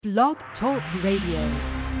Blog Talk Radio.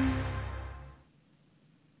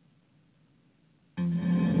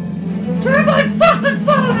 Turn my fucking phone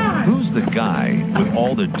on! Who's the guy with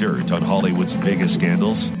all the dirt on Hollywood's biggest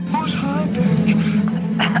scandals? Who's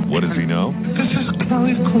hunting? What does he know? This is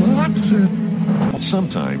Kelly Clarkson.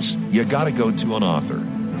 Sometimes you gotta go to an author,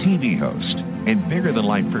 TV host, and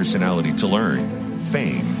bigger-than-life personality to learn.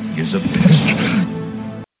 Fame is a bitch.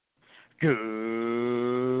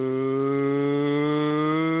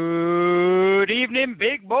 Good evening,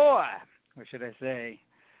 big boy. Or should I say,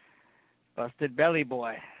 busted belly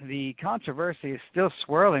boy. The controversy is still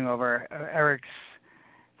swirling over Erik's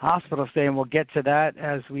hospital stay, and we'll get to that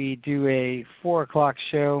as we do a 4 o'clock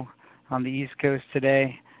show on the East Coast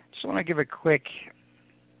today. Just want to give a quick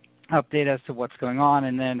update as to what's going on,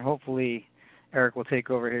 and then hopefully Erik will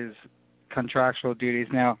take over his contractual duties.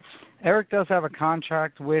 Now, Erik does have a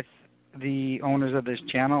contract with the owners of this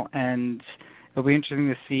channel, and it'll be interesting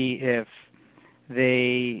to see if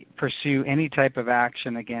they pursue any type of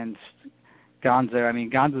action against Gonzo. I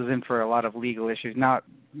mean, Gonzo's in for a lot of legal issues, not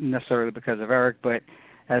necessarily because of Erik, but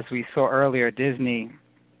as we saw earlier, Disney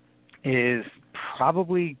is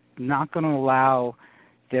probably not going to allow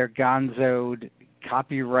their Gonzo'd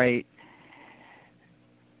copyright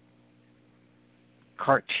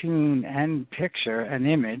cartoon and picture and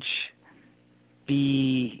image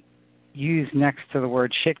be used next to the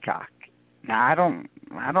word shitcock. Now, I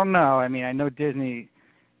don't know. I mean, I know Disney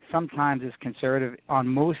sometimes is conservative. On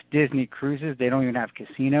most Disney cruises, they don't even have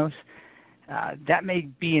casinos. That may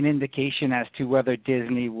be an indication as to whether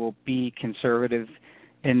Disney will be conservative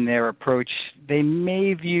in their approach. They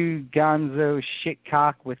may view Gonzo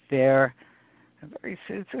shitcock with their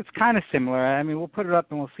it's kind of similar. I mean, we'll put it up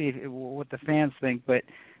and we'll see what the fans think, but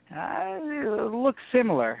it looks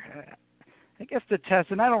similar. I guess the test,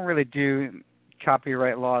 and I don't really do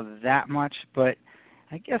copyright law that much, but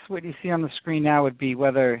I guess what you see on the screen now would be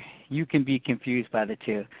whether you can be confused by the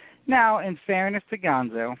two. Now, in fairness to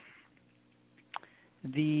Gonzo,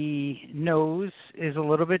 the nose is a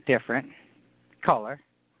little bit different color,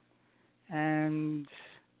 and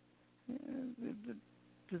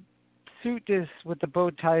the suit is with the bow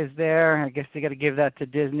ties there. I guess they got to give that to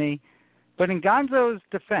Disney. But in Gonzo's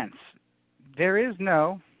defense, there is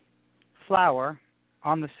no flower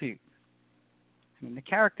on the suit. I mean, the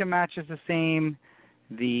character match is the same.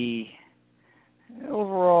 The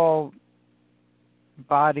overall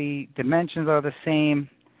body dimensions are the same.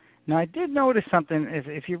 Now, I did notice something.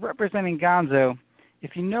 If you're representing Gonzo,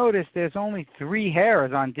 if you notice, there's only 3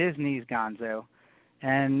 hairs on Disney's Gonzo.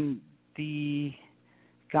 And the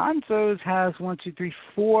Gonzo's has 1, 2, 3,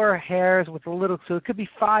 4 hairs with a little, so it could be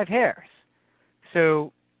 5 hairs.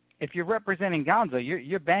 So if you're representing Gonzo,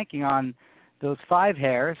 you're banking on those 5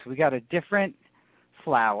 hairs. We got a different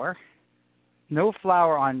flower. No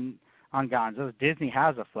flower on Gonzo's. Disney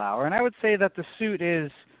has a flower. And I would say that the suit is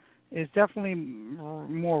definitely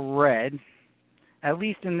more red, at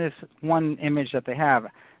least in this one image that they have.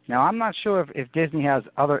 Now, I'm not sure if Disney has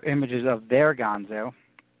other images of their Gonzo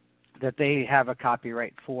that they have a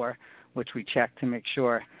copyright for, which we check to make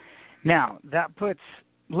sure. Now, that puts,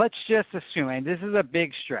 let's just assume, and this is a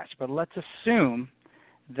big stretch, but let's assume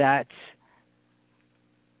that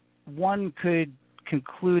one could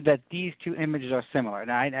conclude that these two images are similar.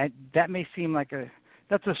 Now, that may seem like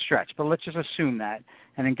that's a stretch, but let's just assume that.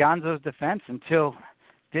 And in Gonzo's defense, until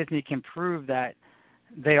Disney can prove that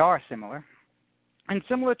they are similar, and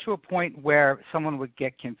similar to a point where someone would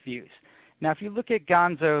get confused. Now, if you look at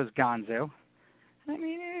Gonzo's Gonzo, I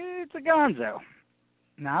mean, it's a Gonzo.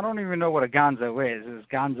 Now, I don't even know what a Gonzo is. Is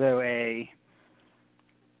Gonzo a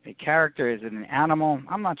character? Is it an animal?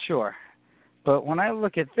 I'm not sure. But when I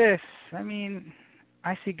look at this, I mean,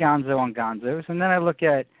 I see Gonzo on Gonzo's, and then I look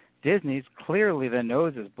at Disney's. Clearly, the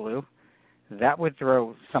nose is blue. That would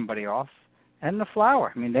throw somebody off. And the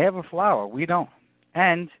flower. I mean, they have a flower. We don't.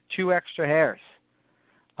 And 2 extra hairs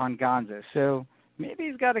on Gonzo. So maybe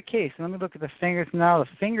he's got a case. Let me look at the fingers now. The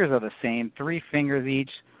fingers are the same. 3 fingers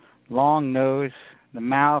each. Long nose. The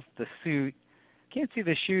mouth. The suit. Can't see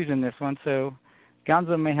the shoes in this one, so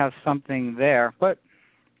Gonzo may have something there. But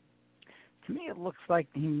to me, it looks like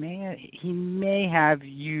he may have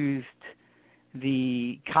used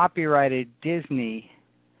the copyrighted Disney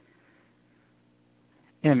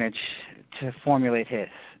image to formulate his.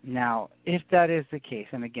 Now, if that is the case,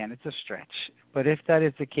 and again, it's a stretch, but if that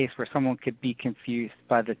is the case where someone could be confused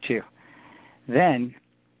by the two, then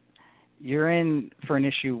you're in for an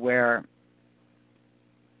issue where,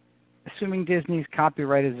 assuming Disney's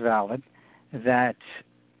copyright is valid, that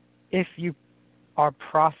if you are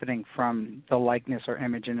profiting from the likeness or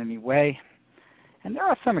image in any way, and there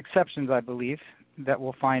are some exceptions, I believe, that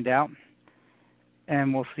we'll find out,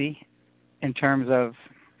 and we'll see in terms of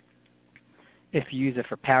if you use it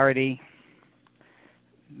for parody.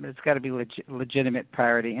 It's got to be legitimate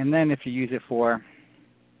parody. And then if you use it for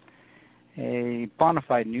a bona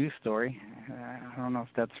fide news story, I don't know if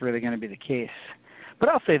that's really going to be the case. But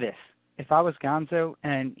I'll say this. If I was Gonzo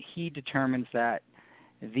and he determines that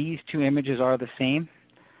these two images are the same,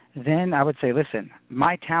 then I would say, listen,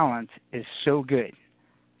 my talent is so good.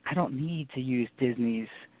 I don't need to use Disney's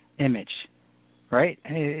image, right?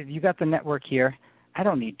 You got the network here. I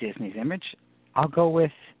don't need Disney's image. I'll go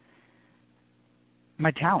with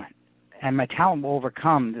my talent, and my talent will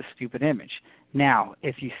overcome this stupid image. Now,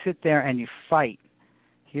 if you sit there and you fight,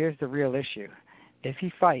 here's the real issue. If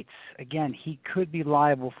he fights, again, he could be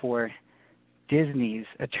liable for Disney's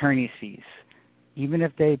attorney fees, even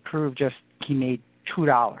if they prove just he made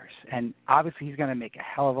 $2. And obviously he's going to make a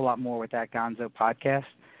hell of a lot more with that Gonzo podcast.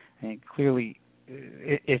 And clearly,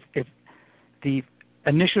 if the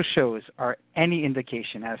initial shows are any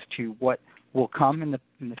indication as to what will come in the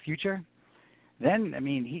future, then, I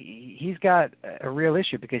mean, he's got a real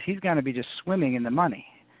issue because he's going to be just swimming in the money.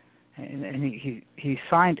 And he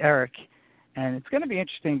signed Erik, and it's going to be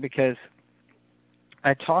interesting because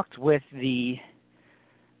I talked with the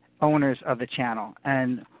owners of the channel,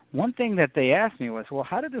 and one thing that they asked me was, well,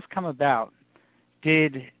 how did this come about?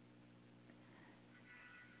 Did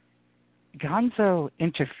Gonzo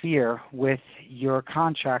interfere with your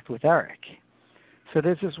contract with Erik? So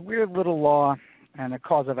there's this weird little law and a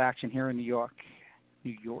cause of action here in New York,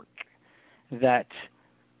 that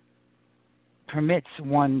permits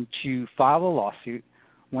one to file a lawsuit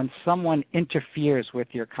when someone interferes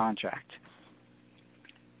with your contract.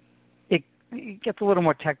 It gets a little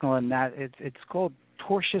more technical than that. It's called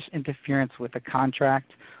tortious interference with a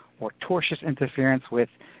contract or tortious interference with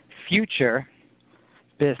future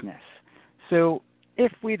business. So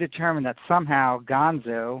if we determine that somehow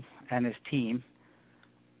Gonzo and his team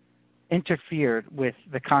interfered with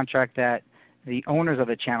the contract that the owners of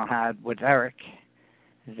the channel had with Erik,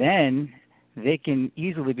 then they can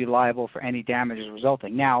easily be liable for any damages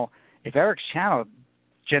resulting. Now, if Erik's channel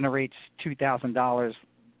generates $2,000,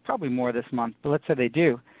 probably more this month, but let's say they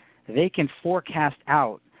do, they can forecast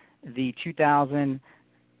out the $2,000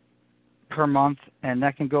 per month, and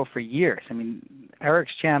that can go for years. I mean,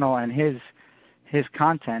 Erik's channel and his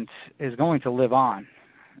content is going to live on,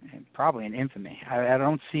 probably in infamy. I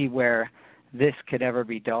don't see where this could ever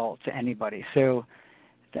be dull to anybody. So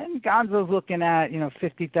then Gonzo's looking at,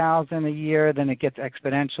 $50,000 a year, then it gets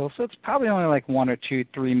exponential. So it's probably only like 1 or 2,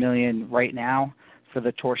 3 million right now for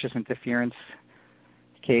the tortious interference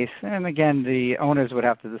case. And again, the owners would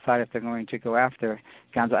have to decide if they're going to go after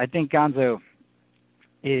Gonzo. I think Gonzo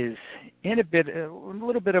is in a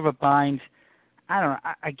little bit of a bind. I don't know.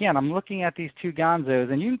 Again, I'm looking at these two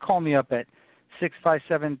Gonzos, and you can call me up at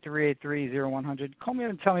 657-383-0100. Call me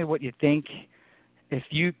up and tell me what you think. If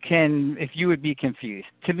you would be confused.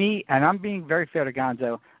 To me, and I'm being very fair to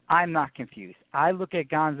Gonzo, I'm not confused. I look at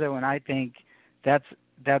Gonzo and I think that's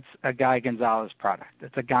a Guy Gonzalez product.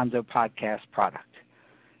 That's a Gonzo podcast product.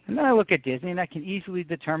 And then I look at Disney and I can easily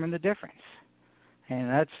determine the difference. And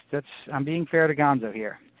that's I'm being fair to Gonzo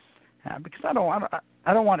here, because I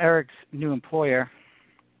don't want Erik's new employer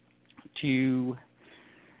to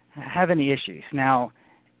have any issues. Now,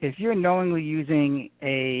 if you're knowingly using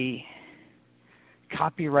a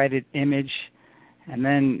copyrighted image and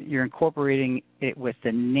then you're incorporating it with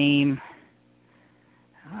the name,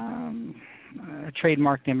 a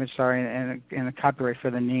trademarked image, and a copyright for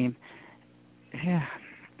the name, yeah,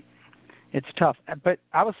 it's tough. But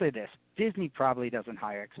I will say this. Disney probably doesn't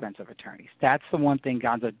hire expensive attorneys. That's the one thing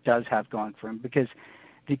Gonzo does have going for him, because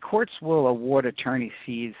the courts will award attorney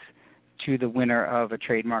fees to the winner of a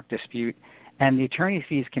trademark dispute, and the attorney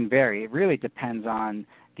fees can vary. It really depends on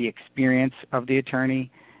the experience of the attorney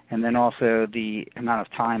and then also the amount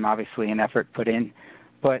of time, obviously, and effort put in.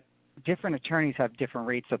 But different attorneys have different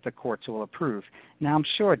rates that the courts will approve. Now, I'm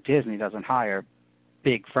sure Disney doesn't hire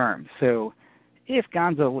big firms. So if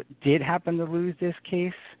Gonzo did happen to lose this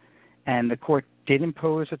case and the court did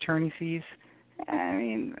impose attorney fees, I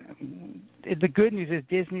mean, the good news is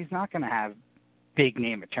Disney's not going to have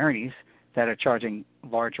big-name attorneys that are charging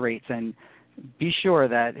large rates. And be sure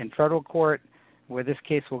that in federal court, where this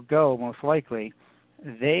case will go most likely,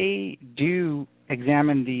 they do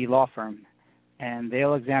examine the law firm, and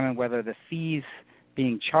they'll examine whether the fees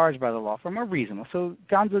being charged by the law firm are reasonable. So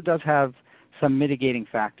Gonzo does have some mitigating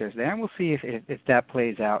factors there, and we'll see if that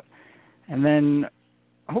plays out. And then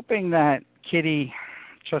hoping that Kitty,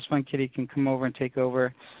 Trust Fund Kitty, can come over and take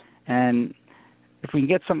over. And if we can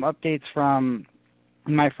get some updates from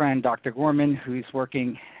my friend Dr. Gorman, who's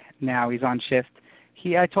working now, he's on shift.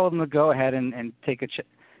 I told him to go ahead and take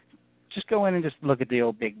just go in and just look at the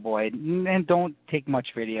old big boy, and don't take much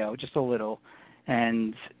video, just a little,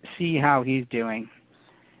 and see how he's doing.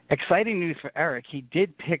 Exciting news for Erik. He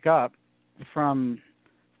did pick up from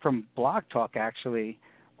Blog Talk, actually,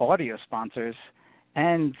 audio sponsors,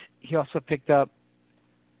 and he also picked up,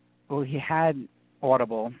 well, he had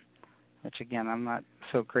Audible, which, again, I'm not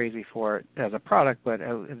so crazy for it as a product, but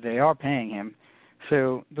they are paying him.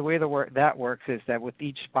 So the way that works is that with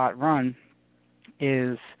each spot run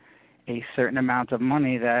is a certain amount of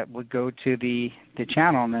money that would go to the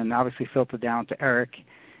channel, and then obviously filter down to Erik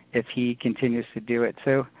if he continues to do it.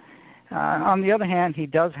 So on the other hand, he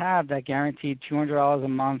does have that guaranteed $200 a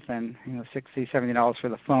month and $60, $70 for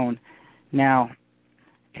the phone. Now,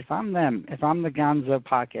 if I'm the Gonzo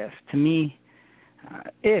podcast, to me,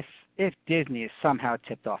 if Disney is somehow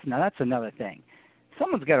tipped off, now that's another thing.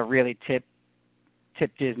 Someone's got to really tip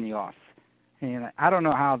Disney off. And I don't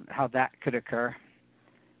know how that could occur,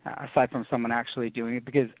 aside from someone actually doing it,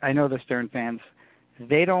 because I know the Stern fans,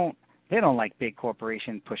 they don't like big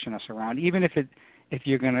corporation pushing us around, even if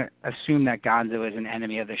you're going to assume that Gonzo is an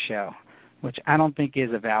enemy of the show, which I don't think is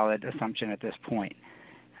a valid assumption at this point,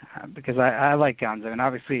 because I like Gonzo, and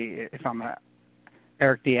obviously if I'm a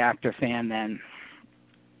Erik the Actor fan, then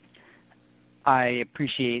I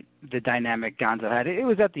appreciate the dynamic Gonzo had. It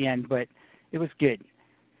was at the end, but it was good.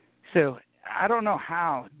 So I don't know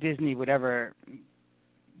how Disney would ever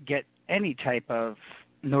get any type of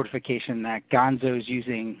notification that Gonzo's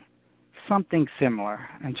using something similar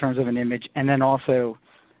in terms of an image, and then also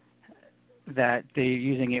that they're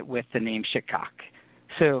using it with the name Shitcock.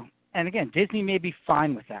 So, and again, Disney may be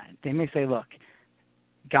fine with that. They may say, look,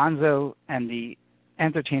 Gonzo and the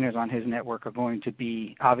entertainers on his network are going to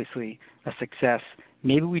be obviously a success.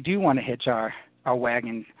 Maybe we do want to hitch our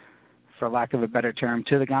wagon, for lack of a better term,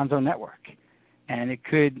 to the Gonzo network, and it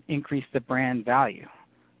could increase the brand value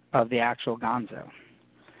of the actual Gonzo.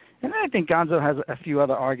 And then I think Gonzo has a few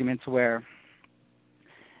other arguments where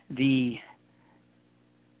the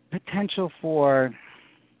potential for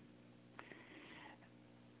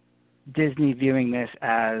Disney viewing this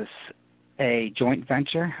as a joint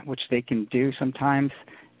venture, which they can do sometimes.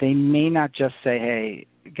 They may not just say, hey,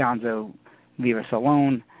 Gonzo, leave us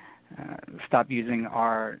alone, stop using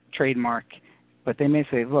our trademark, but they may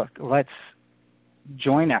say, look, let's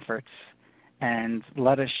join efforts and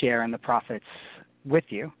let us share in the profits with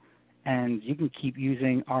you, and you can keep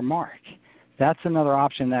using our mark. That's another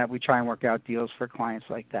option that we try and work out deals for clients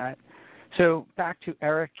like that. So back to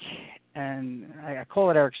Erik, and I call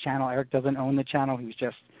it Erik's channel. Erik doesn't own the channel. He's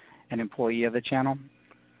just an employee of the channel.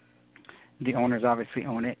 The owners obviously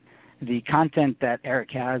own it. The content that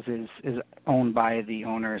Erik has is owned by the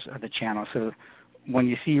owners of the channel. So when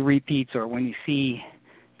you see repeats or when you see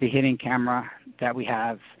the hidden camera that we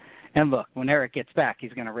have, and look, when Erik gets back,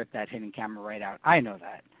 he's going to rip that hidden camera right out. I know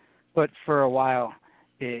that. But for a while,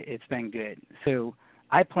 it's been good. So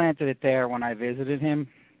I planted it there when I visited him.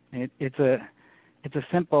 It's a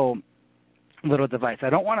simple little device. I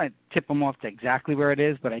don't want to tip him off to exactly where it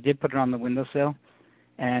is, but I did put it on the windowsill,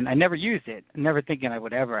 and I never used it, never thinking I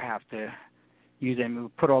would ever have to use it. We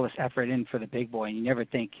put all this effort in for the big boy, and you never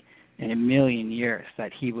think in a million years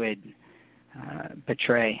that he would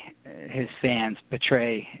betray his fans,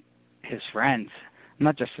 betray his friends. I'm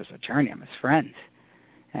not just his attorney, I'm his friend.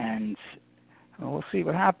 And we'll see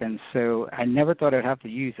what happens. So I never thought I'd have to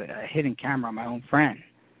use a hidden camera on my own friend,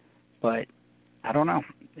 but I don't know.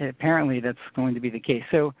 Apparently that's going to be the case.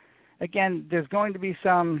 So again, there's going to be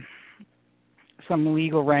some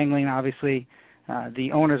legal wrangling, obviously.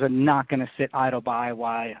 The owners are not going to sit idle by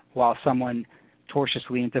while someone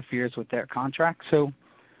tortiously interferes with their contract. So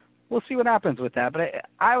we'll see what happens with that. But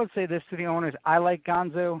I would say this to the owners. I like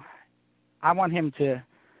Gonzo. I want him to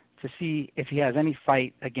see if he has any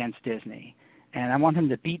fight against Disney. And I want him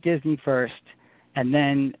to beat Disney first and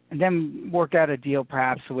then work out a deal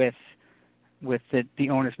perhaps with the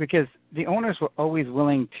owners, because the owners were always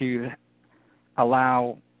willing to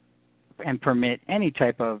allow and permit any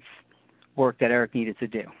type of work that Erik needed to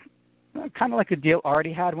do. Kind of like the deal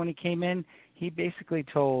already had when he came in. He basically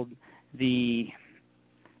told the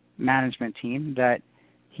management team that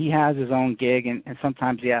he has his own gig, and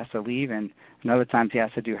sometimes he has to leave, and other times he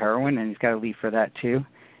has to do heroin, and he's got to leave for that too.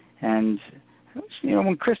 And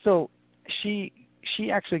when Crystal, she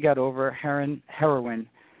actually got over heroin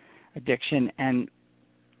addiction, and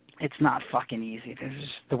it's not fucking easy.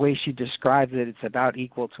 The way she describes it, it's about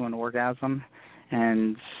equal to an orgasm,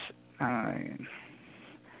 and it's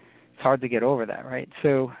hard to get over that, right?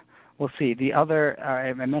 So we'll see. The other,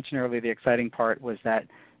 I mentioned earlier, the exciting part was that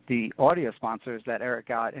the audio sponsors that Erik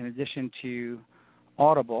got, in addition to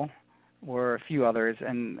Audible, were a few others,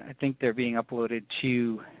 and I think they're being uploaded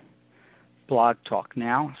to Blog Talk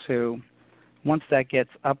now. So once that gets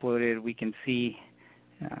uploaded, we can see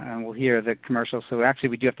and we'll hear the commercials. So actually,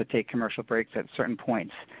 we do have to take commercial breaks at certain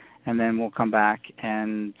points, and then we'll come back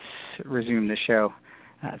and resume the show.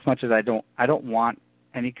 As much as I don't want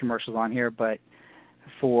any commercials on here, but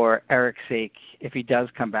for Erik's sake, if he does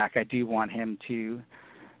come back, I do want him to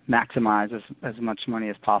maximize as much money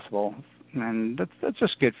as possible, and that's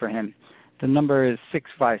just good for him. The number is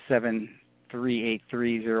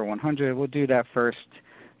 657-383-0100. We'll do that first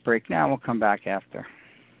break now. We'll come back after.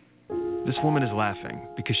 This woman is laughing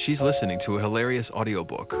because she's listening to a hilarious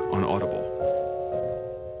audiobook on Audible.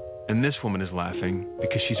 And this woman is laughing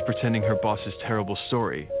because she's pretending her boss's terrible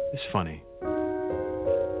story is funny.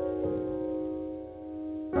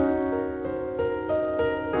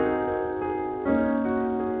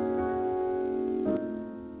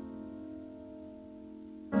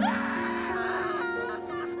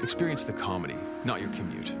 Experience the comedy, not your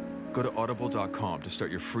commute. Go to audible.com to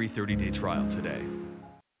start your free 30-day trial today.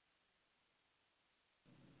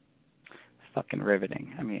 Fucking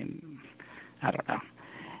riveting. I mean, I don't know.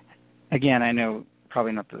 Again, I know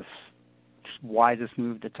probably not the wisest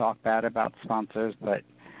move to talk bad about sponsors, but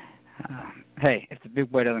hey, if the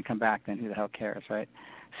big boy doesn't come back, then who the hell cares, right?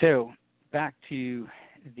 So back to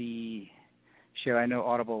the show. I know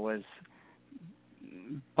Audible was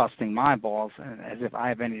busting my balls as if I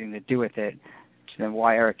have anything to do with it.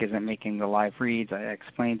 Why Erik isn't making the live reads. I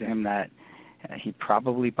explained to him that he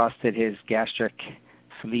probably busted his gastric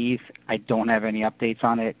sleeve. I don't have any updates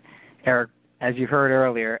on it. Erik, as you heard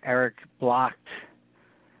earlier, Erik blocked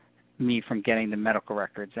me from getting the medical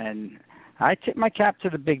records, and I tip my cap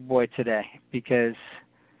to the big boy today because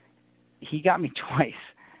he got me twice.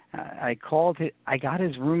 I got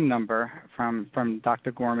his room number from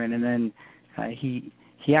Dr. Gorman, and then he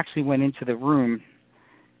actually went into the room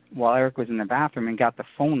while Erik was in the bathroom and got the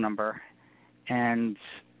phone number. And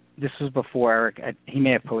this was before Erik. He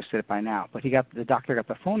may have posted it by now, but the doctor got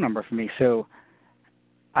the phone number for me. So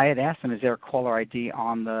I had asked him, is there a caller ID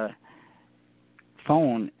on the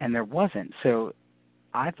phone? And there wasn't. So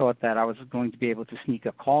I thought that I was going to be able to sneak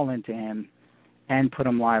a call into him and put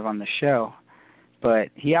him live on the show. But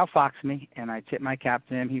he outfoxed me, and I tipped my cap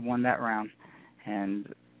to him. He won that round.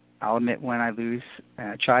 And I'll admit when I lose,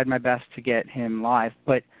 I tried my best to get him live.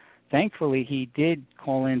 But thankfully, he did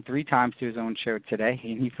call in 3 times to his own show today,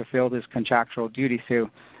 and he fulfilled his contractual duty. So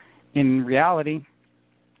in reality,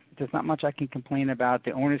 there's not much I can complain about.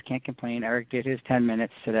 The owners can't complain. Erik did his 10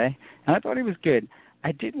 minutes today, and I thought he was good.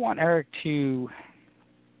 I did want Erik to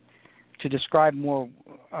describe more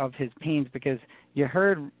of his pains, because you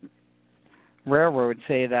heard Railroad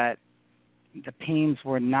say that the pains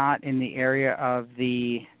were not in the area of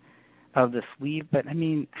the sleeve, but I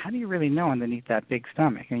mean, how do you really know underneath that big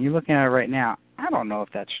stomach? I mean, you're looking at it right now. I don't know if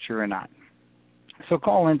that's true or not. So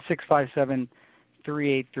call in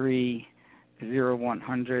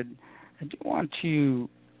 657-383-0100. I do want to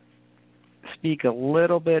speak a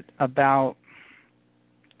little bit about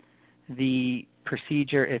the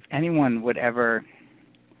procedure if anyone would ever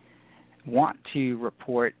want to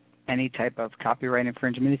report any type of copyright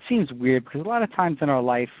infringement. It seems weird because a lot of times in our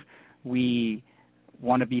life we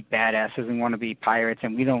want to be badasses and want to be pirates,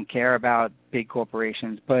 and we don't care about big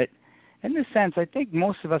corporations. But in this sense, I think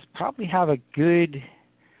most of us probably have a good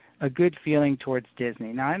feeling towards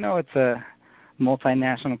Disney. Now, I know it's a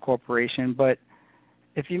multinational corporation, but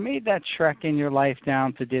if you made that trek in your life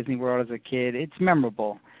down to Disney World as a kid, it's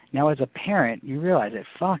memorable. Now, as a parent, you realize it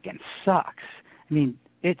fucking sucks. I mean,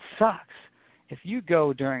 it sucks. If you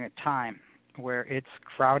go during a time where it's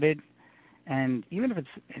crowded, and even if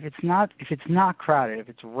it's not crowded, if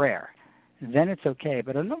it's rare, then it's okay.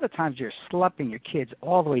 But other times you're schlepping your kids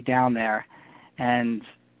all the way down there, and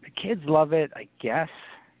the kids love it, I guess.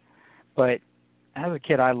 But as a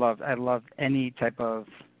kid, I loved any type of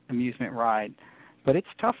amusement ride. But it's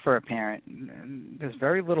tough for a parent. There's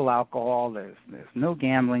very little alcohol. There's no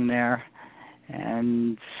gambling there.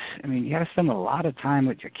 And, I mean, you got to spend a lot of time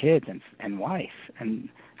with your kids and wife. And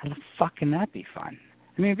how the fuck can that be fun?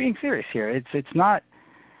 I mean, being serious here, it's not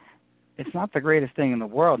the greatest thing in the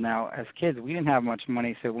world. Now, as kids, we didn't have much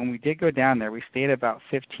money, so when we did go down there, we stayed about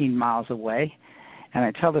 15 miles away. And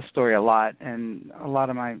I tell this story a lot, and a lot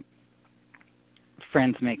of my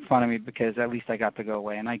friends make fun of me because at least I got to go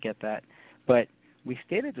away, and I get that. But we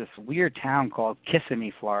stayed at this weird town called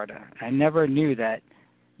Kissimmee, Florida. I never knew that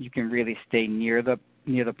you can really stay near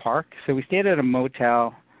the park. So we stayed at a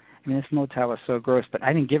motel, I mean, this motel was so gross, but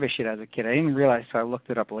I didn't give a shit as a kid. I didn't realize, so I looked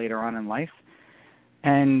it up later on in life.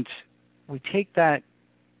 And we take that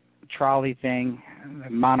trolley thing, the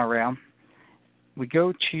monorail. We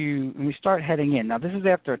go to, and we start heading in. Now, this is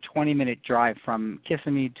after a 20-minute drive from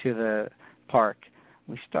Kissimmee to the park.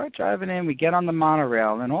 We start driving in, we get on the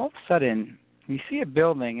monorail, and all of a sudden, you see a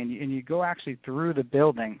building, and you go actually through the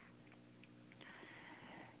building.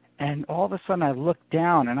 And all of a sudden, I look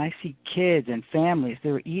down, and I see kids and families.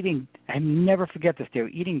 They were eating, I never forget this, they were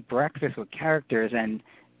eating breakfast with characters, and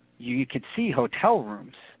you could see hotel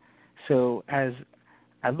rooms. So as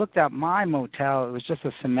I looked out my motel, it was just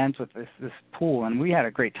a cement with this pool, and we had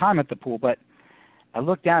a great time at the pool, but I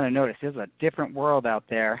looked down and noticed there's a different world out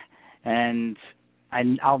there, and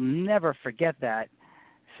I'll never forget that.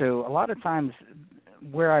 So a lot of times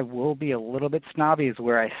where I will be a little bit snobby is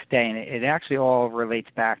where I stay, and it actually all relates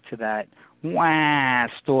back to that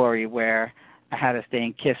story where I had to stay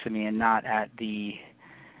in Kissimmee and not at the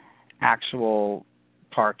actual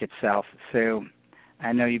park itself. So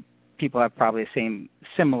I know people have probably the same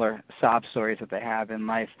similar sob stories that they have in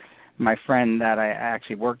life. My friend that I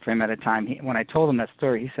actually worked for him at a time, when I told him that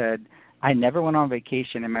story, he said, I never went on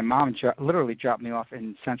vacation, and my mom literally dropped me off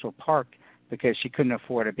in Central Park because she couldn't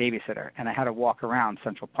afford a babysitter, and I had to walk around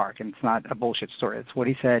Central Park, and it's not a bullshit story. It's what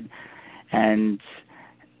he said, and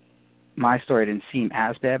my story didn't seem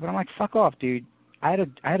as bad, but I'm like, fuck off, dude. I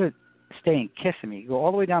had to stay in Kissimmee, go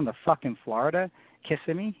all the way down to fucking Florida,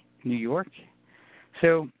 Kissimmee, New York.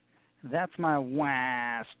 So that's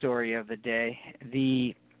my story of the day.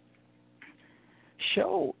 The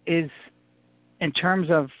show is, in terms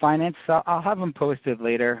of finance, I'll have them posted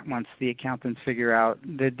later once the accountants figure out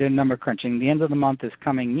the number crunching. The end of the month is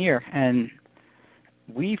coming near, and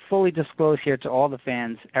we fully disclose here to all the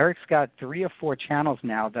fans, Erik's got 3 or 4 channels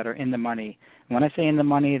now that are in the money. When I say in the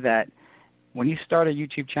money, that when you start a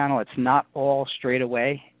YouTube channel, it's not all straight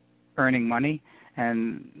away earning money,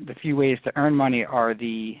 and the few ways to earn money are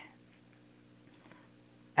the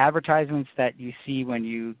advertisements that you see when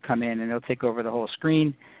you come in, and they'll take over the whole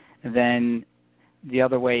screen. And then the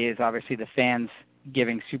other way is obviously the fans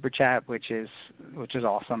giving super chat, which is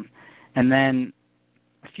awesome. And then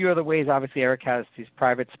a few other ways. Obviously, Erik has these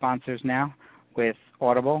private sponsors now with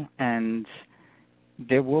Audible, and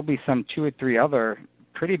there will be some 2 or 3 other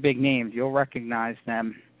pretty big names. You'll recognize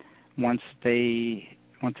them once they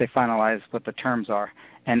finalize what the terms are.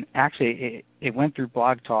 And actually, it went through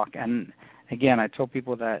Blog Talk, and again, I told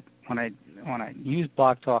people that when I use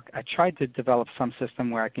Blog Talk, I tried to develop some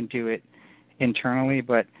system where I can do it internally,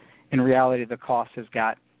 but in reality, the cost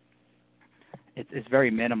it's very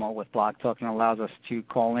minimal with Blog Talk, and allows us to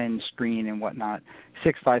call in, screen, and whatnot.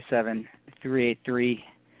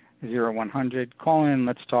 657-383-0100. Call in,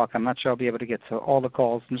 let's talk. I'm not sure I'll be able to get to all the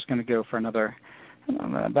calls. I'm just going to go for another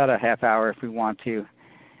about a half hour if we want to,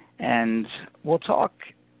 and we'll talk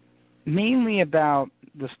mainly about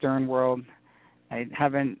the Stern world. I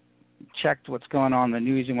haven't checked what's going on in the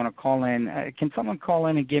news. You want to call in. Can someone call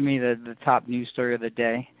in and give me the top news story of the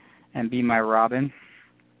day and be my Robin?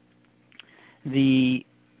 The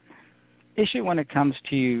issue when it comes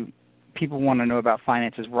to people want to know about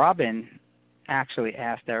finances, Robin actually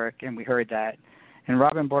asked Erik, and we heard that. And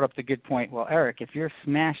Robin brought up the good point, well, Erik, if you're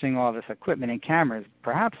smashing all this equipment and cameras,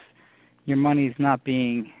 perhaps your money's not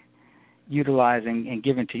being utilized and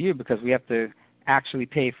given to you because we have to actually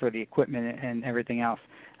pay for the equipment and everything else.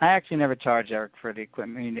 I actually never charged Erik for the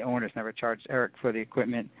equipment. I mean, the owners never charged Erik for the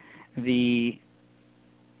equipment. The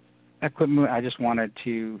equipment I just wanted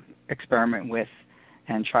to experiment with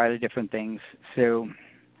and try the different things. So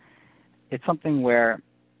it's something where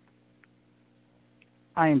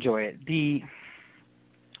I enjoy it.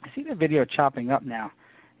 I see the video chopping up now.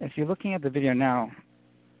 If you're looking at the video now,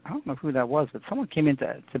 I don't know who that was, but someone came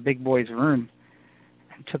into Big Boy's room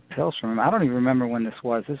and took pills from him. I don't even remember when this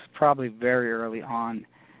was. This is probably very early on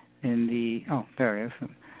in the, there it is,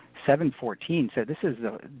 7/14. So this is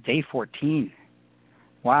day 14.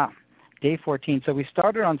 Wow, day 14. So we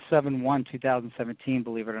started on 7/1/2017,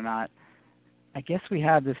 believe it or not. I guess we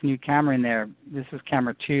have this new camera in there. This is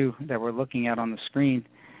camera 2 that we're looking at on the screen.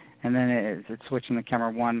 And then it's switching to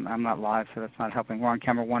camera 1. I'm not live, so that's not helping. We're on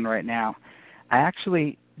camera 1 right now. I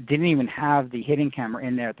actually didn't even have the hidden camera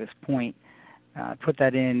in there at this point. Put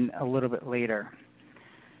that in a little bit later.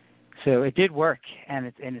 So it did work,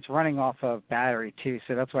 and it's running off of battery too.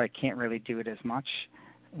 So that's why I can't really do it as much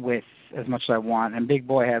as I want. And Big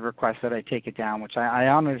Boy had requested that I take it down, which I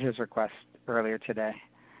honored his request earlier today.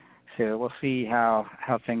 So we'll see how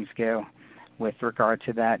things go with regard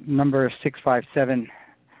to that. Number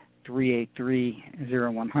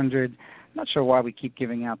 657-383-0100. not sure why we keep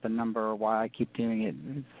giving out the number or why I keep doing it.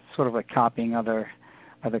 It's sort of like copying other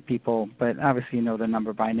people, but obviously you know the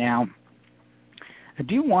number by now. I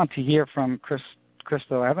do want to hear from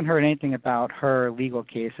Crystal. I haven't heard anything about her legal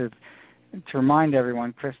cases. To remind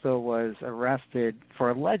everyone, Crystal was arrested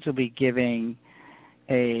for allegedly giving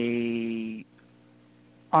a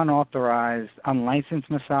unauthorized, unlicensed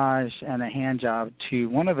massage and a hand job to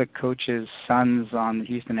one of the coach's sons on the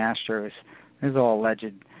Houston Astros. This is all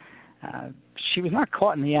alleged. She was not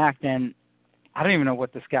caught in the act, and I don't even know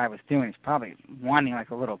what this guy was doing. He's probably whining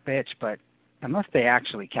like a little bitch, but unless they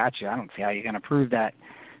actually catch you, I don't see how you're going to prove that.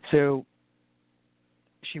 So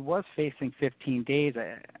she was facing 15 days.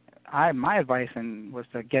 My advice was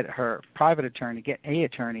to get her private attorney, get an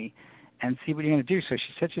attorney, and see what you're going to do. So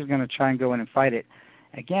she said she was going to try and go in and fight it.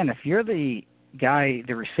 Again, if you're the guy,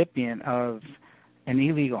 the recipient of an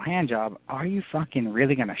illegal hand job, are you fucking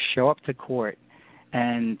really going to show up to court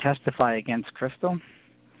and testify against Crystal?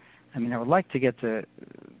 I mean, I would like to get to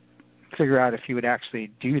figure out if he would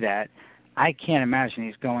actually do that. I can't imagine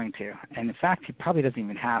he's going to. And in fact, he probably doesn't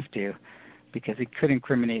even have to because he could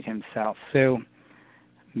incriminate himself. So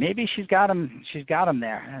maybe she's got him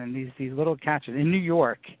there. And these little catchers in New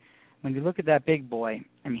York, when you look at that big boy,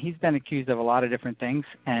 I mean, he's been accused of a lot of different things,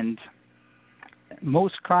 and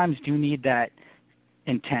most crimes do need that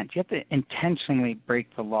intent. You have to intentionally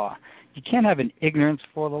break the law. You can't have an ignorance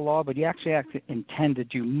for the law, but you actually have to intend to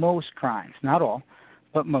do most crimes. Not all,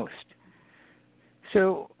 but most.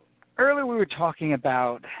 So earlier we were talking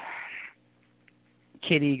about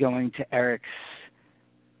Kitty going to Erik's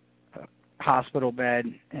hospital bed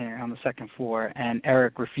on the second floor and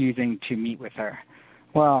Erik refusing to meet with her.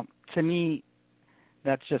 Well, to me,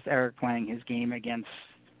 that's just Erik playing his game against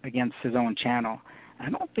his own channel. I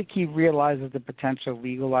don't think he realizes the potential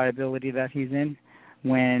legal liability that he's in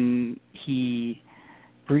when he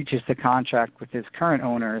breaches the contract with his current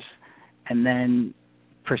owners and then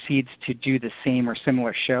proceeds to do the same or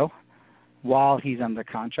similar show while he's under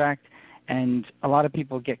contract. And a lot of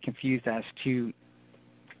people get confused as to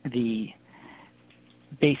the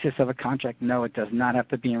basis of a contract. No, it does not have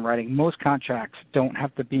to be in writing. Most contracts don't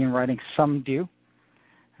have to be in writing. Some do.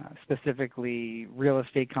 Specifically, real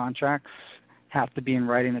estate contracts have to be in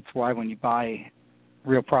writing. That's why when you buy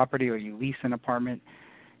real property or you lease an apartment,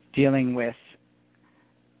 dealing with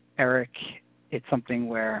Erik, it's something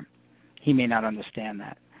where he may not understand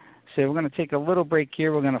that. So we're going to take a little break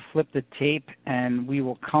here. We're going to flip the tape, and we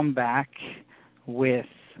will come back with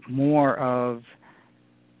more of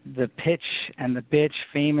the pitch and the bitch.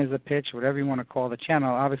 Fame is a pitch, whatever you want to call the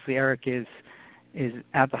channel. Obviously, Erik is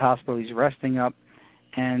at the hospital. He's resting up.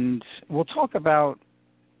 And we'll talk about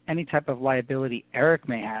any type of liability Erik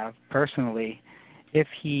may have personally if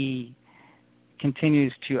he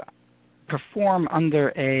continues to perform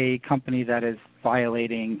under a company that is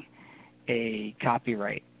violating a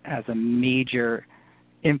copyright as a major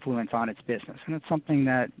influence on its business. And it's something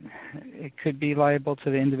that it could be liable to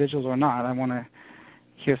the individuals or not. I want to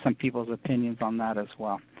hear some people's opinions on that as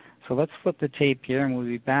well. So let's flip the tape here, and we'll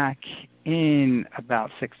be back in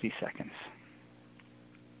about 60 seconds.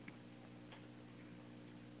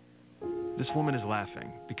 This woman is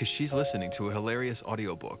laughing because she's listening to a hilarious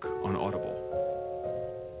audiobook on Audible.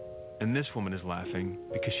 And this woman is laughing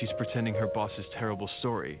because she's pretending her boss's terrible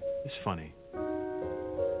story is funny.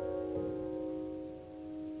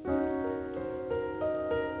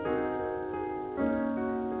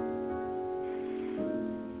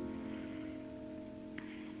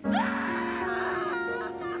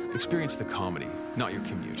 Experience the comedy, not your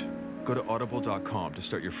commute. Go to audible.com to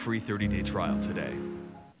start your free 30-day trial today.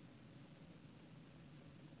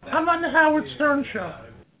 I'm on the Howard Stern Show.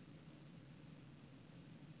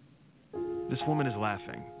 This woman is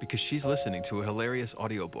laughing because she's listening to a hilarious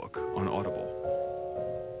audiobook on Audible.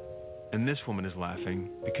 And this woman is laughing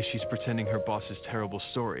because she's pretending her boss's terrible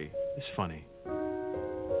story is funny.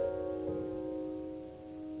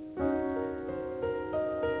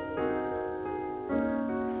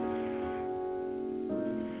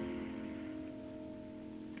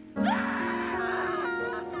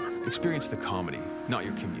 Experience the comedy, not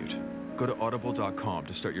your commute. Go to audible.com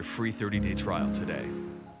to start your free 30-day trial today.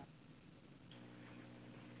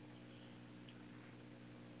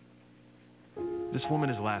 This woman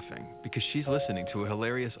is laughing because she's listening to a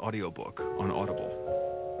hilarious audiobook on Audible.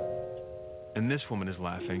 And this woman is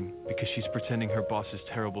laughing because she's pretending her boss's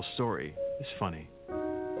terrible story is funny.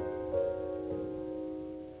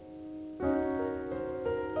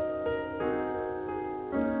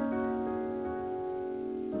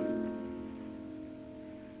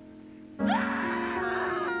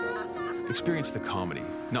 Experience the comedy,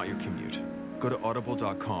 not your commute. Go to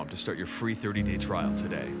audible.com to start your free 30-day trial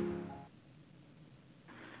today.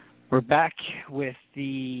 We're back with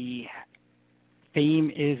the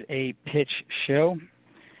Fame is a Pitch show.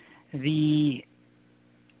 The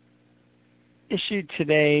issue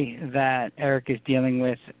today that Erik is dealing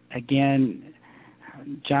with, again,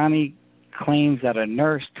 Johnny claims that a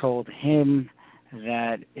nurse told him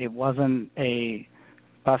that it wasn't a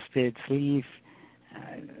busted sleeve.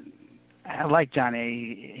 I like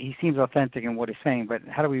Johnny. He seems authentic in what he's saying, but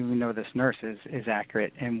how do we even know this nurse is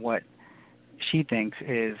accurate in what she thinks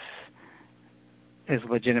is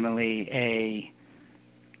legitimately a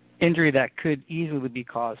injury that could easily be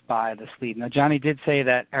caused by the sleeve? Now, Johnny did say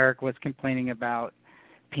that Erik was complaining about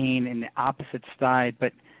pain in the opposite side,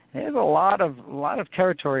 but there's a lot of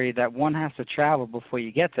territory that one has to travel before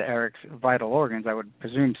you get to Erik's vital organs, I would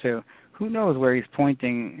presume. So who knows where he's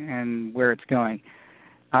pointing and where it's going.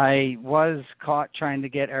 I was caught trying to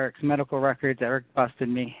get Erik's medical records. Erik busted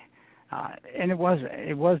me, and it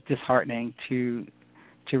was disheartening to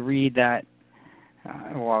read that.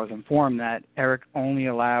 I was informed that Erik only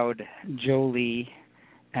allowed Jolie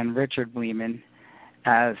and Richard Bleeman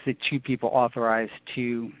as the two people authorized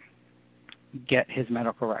to get his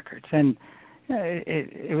medical records. And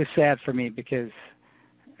it was sad for me because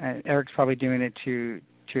Erik's probably doing it to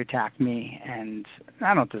attack me, and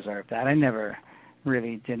I don't deserve that. I never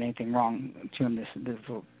really did anything wrong to him this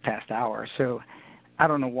past hour. So I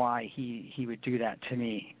don't know why he would do that to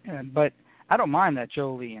me. But I don't mind that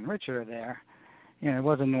Jolie and Richard are there. It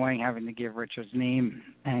was annoying having to give Richard's name.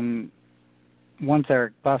 And once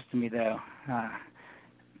Erik busted me, though,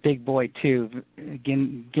 big boy too,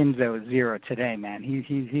 Ginzo is 0 today, man.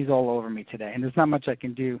 He's all over me today. And there's not much I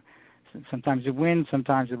can do. Sometimes you win,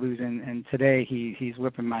 sometimes you lose. And today he's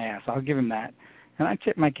whipping my ass. I'll give him that. And I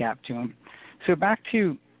tip my cap to him. So back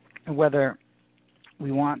to whether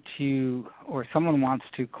we want to, or someone wants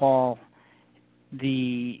to call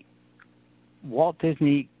the Walt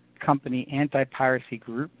Disney Company Anti-Piracy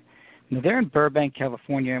Group. Now, they're in Burbank,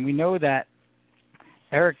 California, and we know that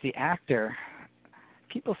Erik, the actor,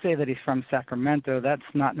 people say that he's from Sacramento. That's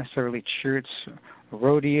not necessarily true. It's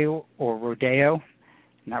Rodeo.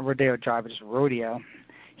 Not Rodeo Drive, it's Rodeo.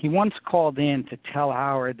 He once called in to tell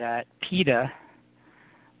Howard that PETA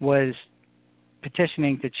was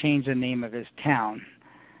petitioning to change the name of his town.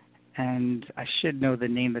 And I should know the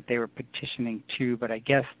name that they were petitioning to, but I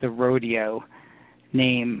guess the Rodeo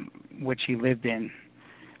name which he lived in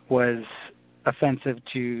was offensive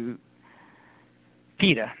to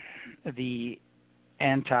PETA, the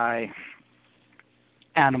anti-animal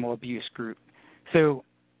abuse group. So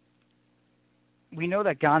we know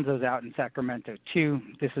that Gonzo's out in Sacramento too.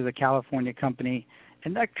 This is a California company,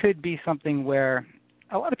 and that could be something where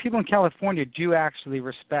a lot of people in California do actually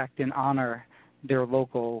respect and honor their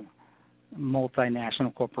local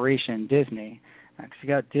multinational corporation, Disney. Because you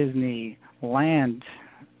got Disneyland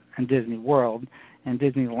and Disney World, and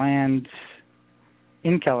Disneyland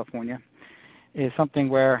in California is something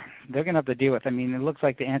where they're going to have to deal with. I mean, it looks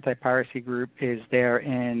like the anti-piracy group is there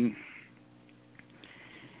in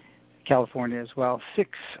California as well.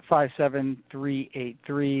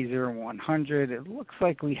 657-383-0100. It looks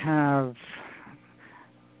like we have...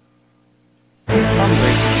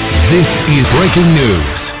 This is breaking news.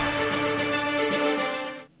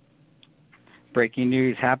 Breaking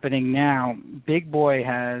news happening now. Big Boy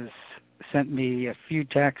has sent me a few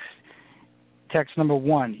texts. Text number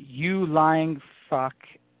 1, you lying fuck,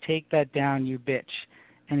 take that down, you bitch.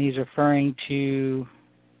 And he's referring to,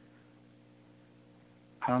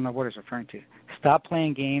 I don't know what he's referring to. Stop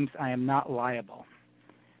playing games, I am not liable.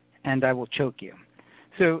 And I will choke you.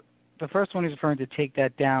 So the first one is referring to take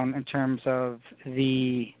that down in terms of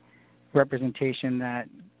the representation that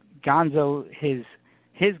Gonzo, his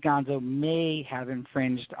Gonzo may have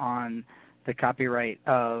infringed on the copyright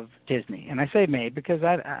of Disney. And I say may because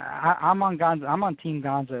I'm on Gonzo. I'm on Team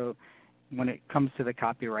Gonzo when it comes to the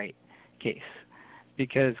copyright case,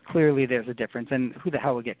 because clearly there's a difference, and who the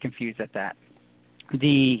hell would get confused at that?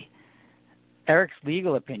 Erik's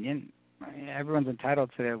legal opinion, everyone's entitled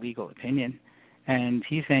to their legal opinion, and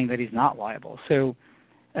he's saying that he's not liable. So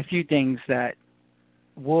a few things that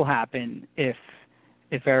will happen if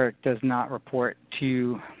Erik does not report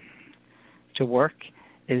to work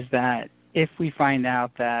is that if we find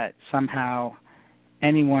out that somehow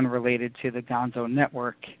anyone related to the Gonzo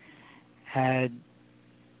network had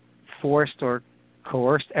forced or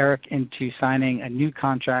coerced Erik into signing a new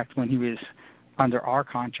contract when he was under our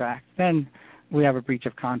contract, then we have a breach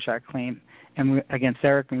of contract claim against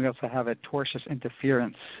Erik, and we also have a tortious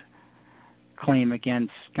interference claim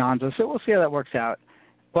against Gonzo. So we'll see how that works out.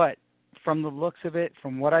 But from the looks of it,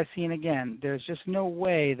 from what I've seen, again, there's just no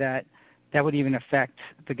way that would even affect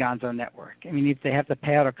the Gonzo network. I mean, if they have to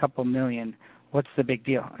pay out a couple million, what's the big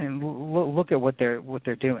deal? And look at what they're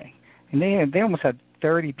doing. And they almost had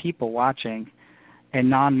 30 people watching a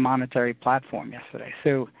non-monetary platform yesterday.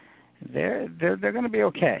 So they're going to be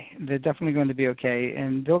okay. They're definitely going to be okay,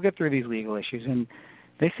 and they'll get through these legal issues. And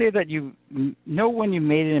they say that you know when you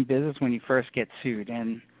made it in business when you first get sued.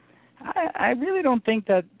 And I really don't think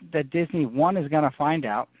that Disney, one, is going to find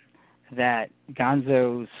out that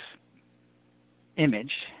Gonzo's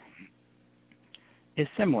image is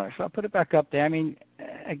similar. So I'll put it back up there. I mean,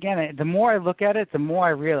 again, the more I look at it, the more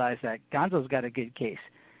I realize that Gonzo's got a good case.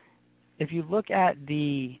 If you look at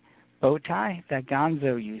the bow tie that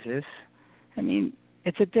Gonzo uses, I mean,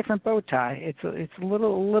 it's a different bow tie. It's a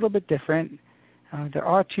little bit different. There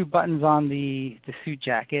are 2 buttons on the suit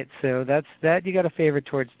jacket, so that you got a favor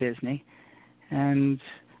towards Disney. And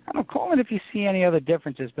I don't call it if you see any other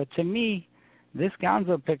differences, but to me, this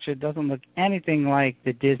Gonzo picture doesn't look anything like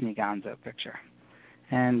the Disney Gonzo picture.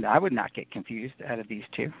 And I would not get confused out of these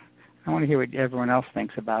 2. I want to hear what everyone else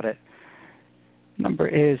thinks about it. Number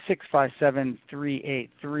is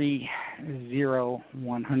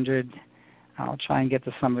 657-383-0100. I'll try and get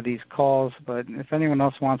to some of these calls, but if anyone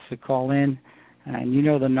else wants to call in, and you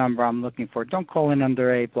know the number I'm looking for, don't call in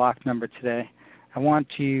under a blocked number today. I want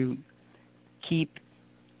to keep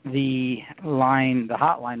the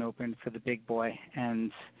hotline open for the big boy,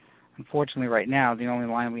 and unfortunately right now the only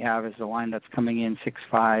line we have is the line that's coming in,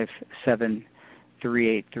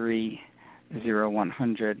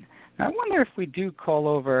 657-383-0100. Now, I wonder if we do call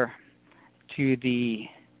over to the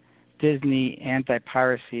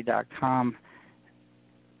DisneyAntipiracy.com.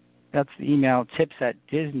 That's the email,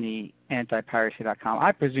 tips@DisneyAntipiracy.com.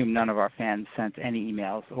 I presume none of our fans sent any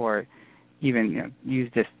emails or even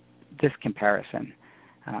used this comparison.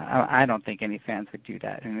 I don't think any fans would do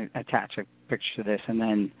that and attach a picture to this and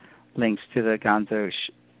then links to the Gonzo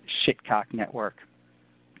Shitcock network.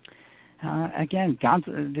 Again,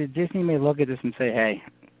 Disney may look at this and say, "Hey,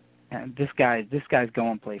 this guy's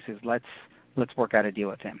going places. Let's work out a deal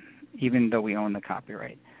with him, even though we own the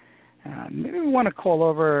copyright." Maybe we want to call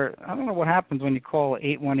over. I don't know what happens when you call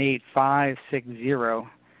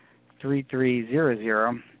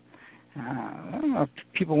 818-560-3300. I don't know if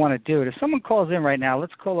people want to do it. If someone calls in right now,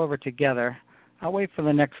 let's call over together. I'll wait for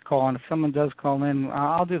the next call, and if someone does call in,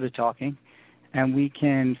 I'll do the talking, and we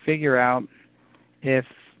can figure out if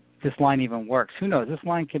this line even works. Who knows? This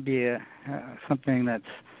line could be something that's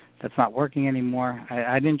not working anymore.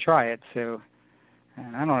 I didn't try it, so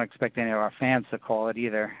and I don't expect any of our fans to call it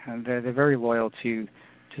either. They're very loyal to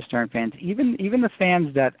Stern fans. Even the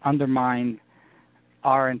fans that undermine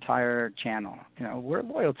our entire channel, we're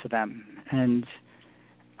loyal to them, and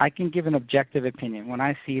I can give an objective opinion. When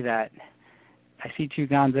I see that, I see 2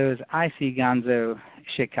 Gonzos. I see Gonzo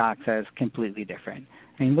Shitcocks as completely different.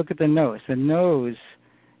 I mean, look at the nose. The nose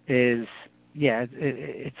is,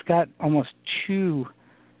 it's got almost 2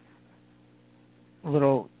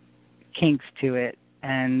 little kinks to it,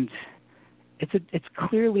 and it's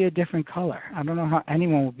clearly a different color. I don't know how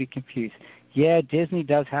anyone will be confused. Yeah, Disney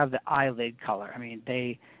does have the eyelid color. I mean,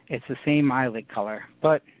 it's the same eyelid color,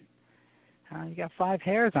 but you got 5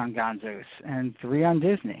 hairs on Gonzo's and 3 on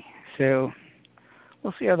Disney. So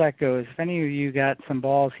we'll see how that goes. If any of you got some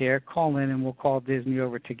balls here, call in and we'll call Disney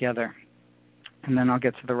over together, and then I'll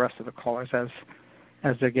get to the rest of the callers as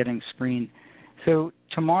they're getting screened. So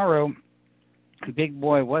tomorrow, Big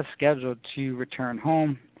Boy was scheduled to return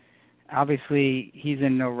home. Obviously, he's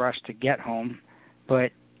in no rush to get home,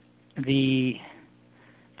 but the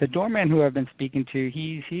doorman who I've been speaking to,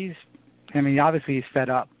 obviously he's fed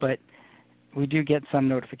up, but we do get some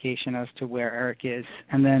notification as to where Erik is.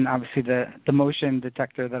 And then obviously the motion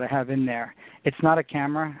detector that I have in there, it's not a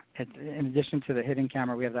camera. In addition to the hidden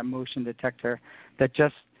camera, we have that motion detector that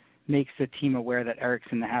just makes the team aware that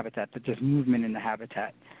Erik's in the habitat, that there's movement in the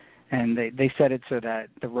habitat. And they set it so that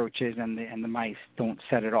the roaches and the mice don't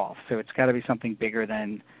set it off. So it's got to be something bigger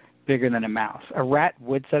than a mouse. A rat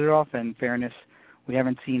would set it off. In fairness, we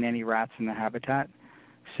haven't seen any rats in the habitat.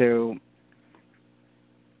 So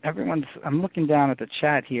I'm looking down at the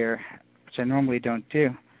chat here, which I normally don't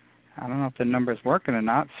do. I don't know if the number's working or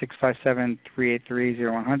not.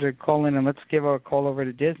 657-383-0100. Call in and let's give a call over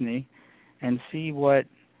to Disney and see what's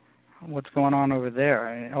going on over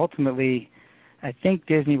there. Ultimately, I think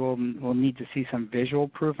Disney will need to see some visual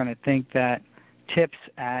proof, and I think that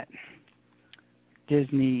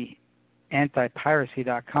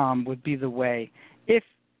tips@DisneyAntipiracy.com would be the way. If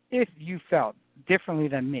you felt differently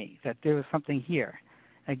than me, that there was something here.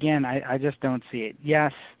 Again, I just don't see it.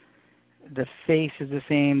 Yes, the face is the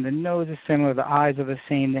same, the nose is similar, the eyes are the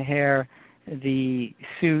same, the hair, the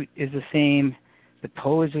suit is the same, the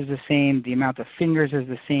pose is the same, the amount of fingers is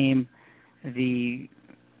the same, the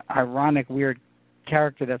ironic, weird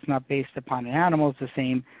character that's not based upon an animal is the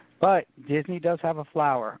same, but Disney does have a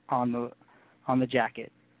flower on the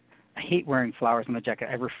jacket. I hate wearing flowers on the jacket.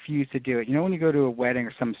 I refuse to do it. You know, when you go to a wedding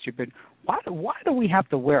or something stupid, why do we have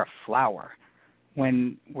to wear a flower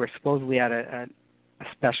when we're supposedly at a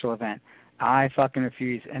special event? I fucking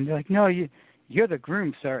refuse. And they're like, no, you're the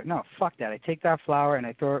groom, sir. No, fuck that. I take that flower and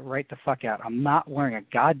I throw it right the fuck out. I'm not wearing a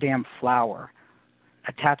goddamn flower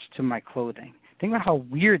attached to my clothing. Think about how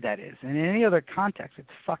weird that is. And in any other context, it's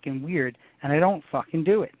fucking weird, and I don't fucking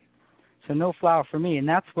do it. So no flower for me. And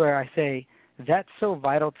that's where I say that's so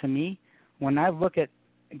vital to me when I look at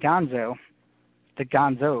Gonzo, the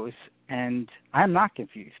Gonzos, and I'm not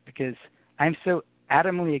confused because I'm so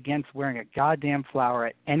adamantly against wearing a goddamn flower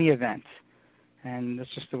at any event. And that's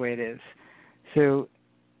just the way it is. So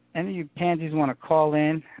any of you pansies want to call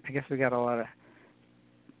in? I guess we got a lot of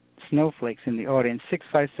snowflakes in the audience.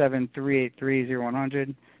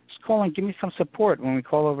 657-383-0100. Just call and give me some support when we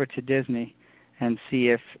call over to Disney and see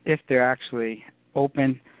if they're actually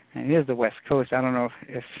open. And it is the West Coast. I don't know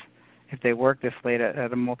if they work this late at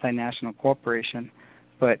a multinational corporation,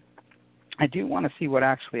 but I do want to see what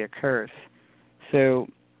actually occurs. So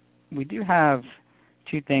we do have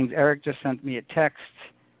two things. Eric just sent me a text.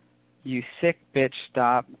 You sick bitch,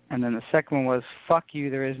 stop. And then the second one was, fuck you,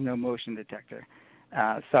 there is no motion detector.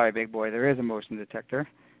 Sorry, big boy, there is a motion detector.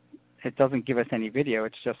 It doesn't give us any video.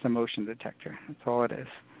 It's just a motion detector. That's all it is.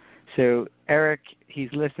 So Eric, he's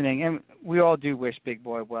listening, and we all do wish Big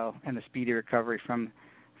Boy well and a speedy recovery from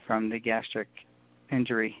the gastric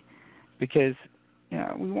injury, because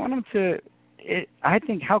we want him to. I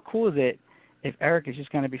think how cool is it if Eric is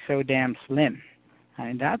just going to be so damn slim?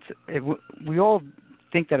 I mean, we all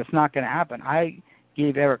think that it's not going to happen. I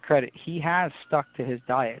gave Erik credit. He has stuck to his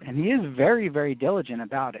diet, and he is very, very diligent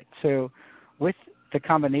about it. So with the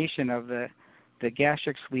combination of the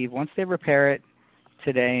gastric sleeve, once they repair it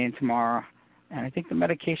today and tomorrow, and I think the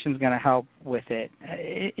medication is going to help with it.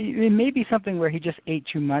 It may be something where he just ate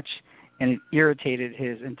too much and it irritated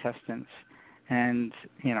his intestines. And,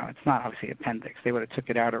 it's not obviously appendix. They would have took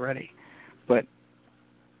it out already. But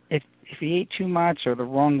if he ate too much or the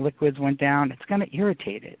wrong liquids went down, it's going to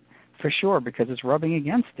irritate it for sure because it's rubbing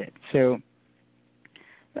against it. So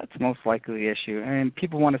that's most likely the issue. And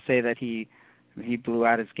people want to say that he blew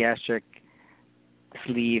out his gastric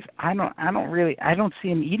sleeve. I don't see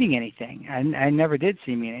him eating anything. I never did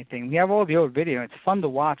see him eat anything. We have all the old video. It's fun to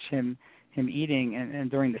watch him eating, and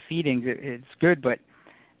during the feedings it's good, but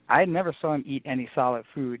I never saw him eat any solid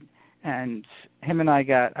food. And him and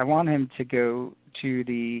I want him to go to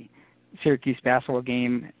the Syracuse basketball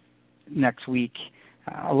game next week.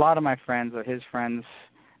 A lot of my friends are his friends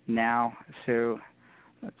now, so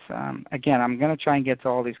let's again, I'm going to try and get to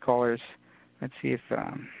all these callers. Let's see if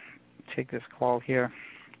take this call here.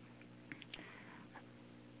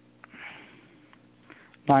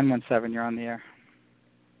 917, you're on the air.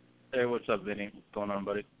 Hey, what's up, Vinny? What's going on,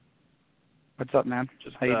 buddy? What's up, man?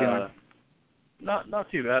 How you doing?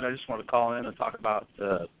 Not too bad. I just wanted to call in and talk about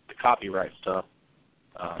the copyright stuff.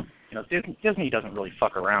 Disney doesn't really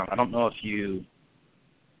fuck around. I don't know if you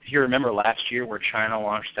remember last year where China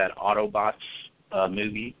launched that Autobots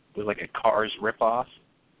movie. It was like a Cars ripoff,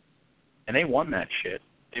 and they won that shit.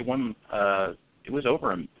 They won. It was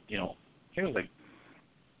over it was like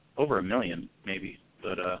over $1 million maybe,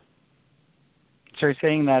 but. So you're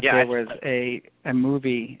saying that there was a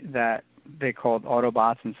movie that they called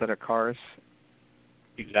Autobots instead of Cars?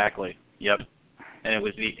 Exactly. Yep. And it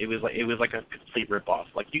was like a complete ripoff.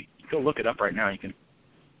 Like you go look it up right now. You can,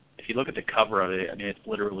 if you look at the cover of it. I mean, it's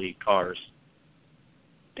literally Cars.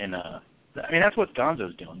 And that's what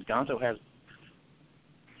Gonzo's doing. Gonzo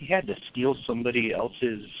he had to steal somebody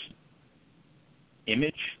else's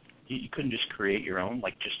image. You couldn't just create your own,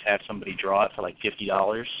 like just have somebody draw it for like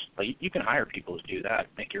 $50. Like you can hire people to do that,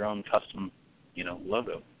 make your own custom,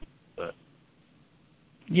 logo. But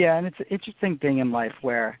yeah, and it's an interesting thing in life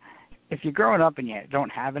where if you're growing up and you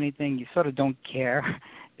don't have anything, you sort of don't care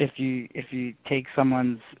if you take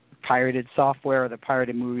someone's pirated software or the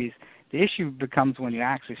pirated movies. The issue becomes when you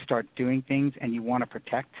actually start doing things and you want to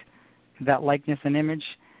protect that likeness and image.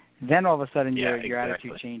 Then all of a sudden your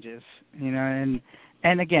attitude changes,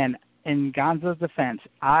 and again, in Gonzo's defense,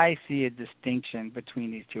 I see a distinction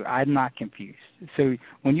between these two. I'm not confused. So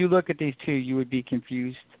when you look at these two, you would be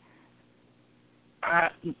confused?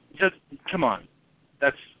 Just come on,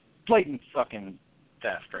 that's blatant fucking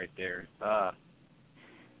theft right there.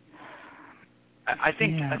 I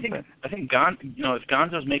think if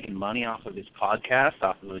Gonzo's making money off of his podcast,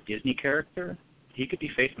 off of a Disney character, he could be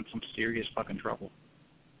facing some serious fucking trouble.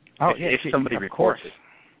 Oh, if somebody records it.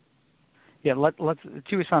 Yeah, let's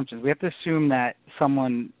two assumptions. We have to assume that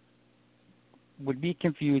someone would be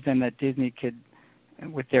confused and that Disney could,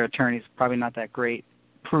 with their attorneys, probably not that great,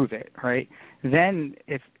 prove it, right? Then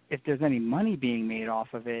if there's any money being made off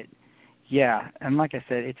of it, yeah, and like I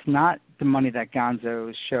said, it's not the money that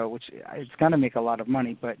Gonzo's show, which it's going to make a lot of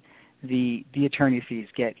money, but the attorney fees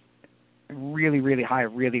get really, really high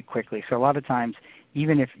really quickly. So a lot of times,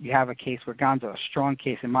 even if you have a case where Gonzo, a strong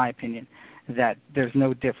case in my opinion, that there's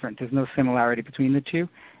no similarity between the two,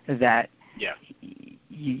 that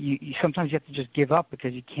you sometimes you have to just give up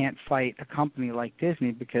because you can't fight a company like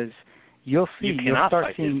Disney, because you'll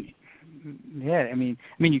start seeing. Disney. Yeah, I mean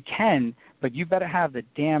you can, but you better have the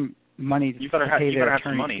damn money to pay their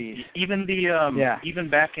attorney fees. Even even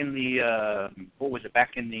back in the what was it?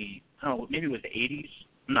 Back in the maybe it was the 80s.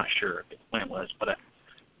 I'm not sure when it was, but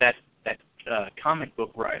that comic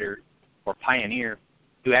book writer or pioneer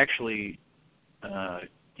who actually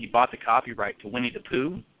he bought the copyright to Winnie the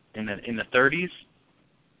Pooh in the 30s.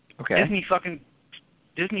 Okay.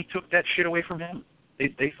 Disney took that shit away from him.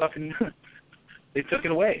 They fucking they took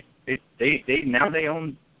it away. They now they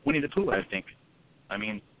own Winnie the Pooh, I think. I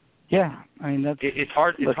mean. Yeah, I mean it's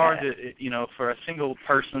hard. It's hard to for a single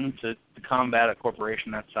person to combat a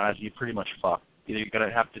corporation that size. You pretty much fucked. Either you're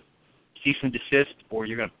gonna have to cease and desist, or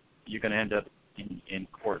you're gonna end up in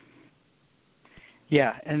court.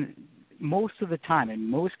 Yeah, and most of the time, in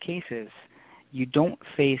most cases, you don't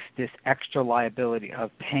face this extra liability of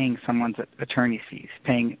paying someone's attorney fees,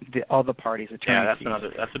 paying the other party's attorney fees.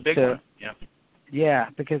 That's a big one. Yeah. Yeah,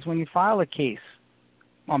 because when you file a case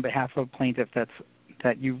on behalf of a plaintiff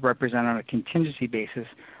that you represent on a contingency basis,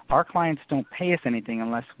 our clients don't pay us anything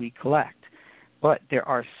unless we collect. But there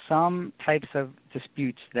are some types of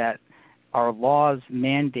disputes that our laws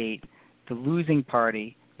mandate the losing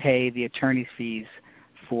party pay the attorney's fees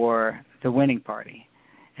for the winning party.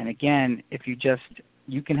 And again, if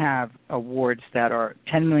you can have awards that are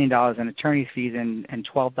 $10 million in attorney's fees and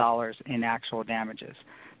 $12 in actual damages,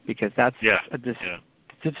 because that's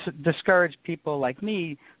to discourage people like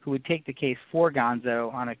me who would take the case for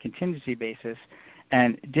Gonzo on a contingency basis,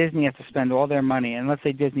 and Disney has to spend all their money, and let's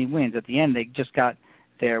say Disney wins. At the end, they just got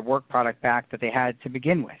their work product back that they had to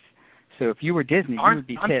begin with. So if you were Disney, you would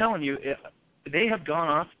be pissed. I'm telling you, they have gone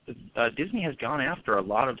off. Disney has gone after a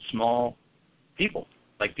lot of small people,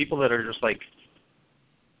 like people that are just like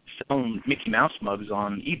selling Mickey Mouse mugs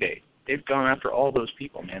on eBay. They've gone after all those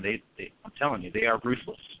people, man. I'm telling you, they are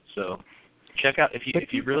ruthless. So check out if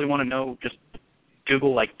you really want to know. Just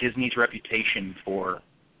Google like Disney's reputation for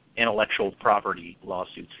intellectual property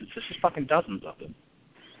lawsuits. It's just fucking dozens of them.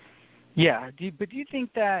 Yeah, but do you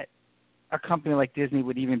think that a company like Disney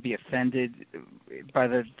would even be offended by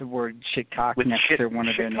the word shitcock next to one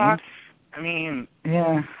of their names? I mean,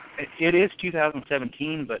 yeah, it is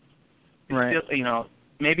 2017, but right. Still,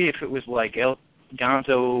 maybe if it was like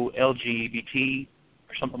Gonzo LGBT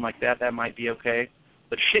or something like that, that might be okay.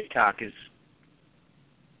 But shitcock is,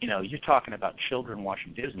 you're talking about children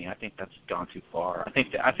watching Disney. I think that's gone too far.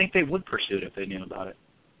 I think they would pursue it if they knew about it.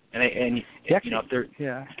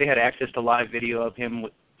 If they had access to live video of him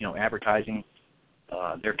with, advertising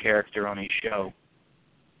their character on a show,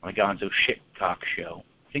 on a Gonzo shitcock show,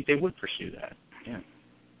 I think they would pursue that. Yeah.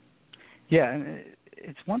 Yeah, and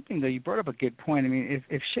it's one thing though. You brought up a good point. I mean,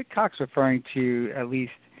 if shitcock's referring to at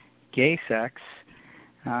least gay sex,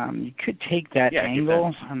 you could take that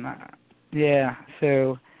angle. So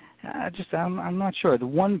I'm not sure. The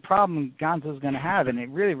one problem Gonzo's going to have, and it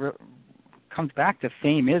really comes back to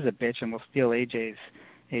fame is a bitch, and we'll steal AJ's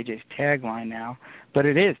tagline now, but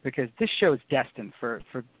it is, because this show is destined for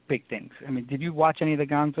big things. I mean, did you watch any of the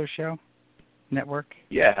Gonzo show network?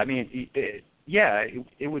 Yeah, I mean,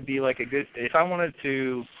 it would be like a good, if I wanted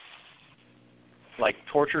to like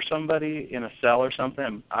torture somebody in a cell or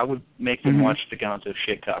something, I would make them watch the Gonzo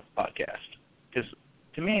Shitcock podcast, because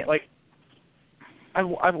to me, like,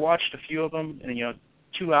 I've watched a few of them, and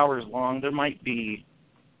 2 hours long. There might be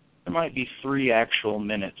 3 actual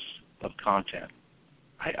minutes of content.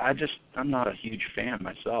 I'm not a huge fan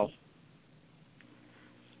myself.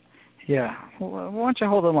 Yeah. Well, why don't you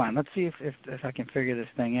hold the line? Let's see if I can figure this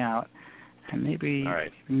thing out. And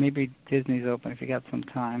maybe Disney's open if you got some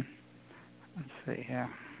time. Let's see here.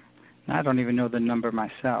 Now, I don't even know the number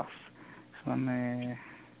myself. So let me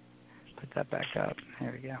put that back up.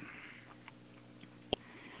 Here we go.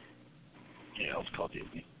 Yeah, let's call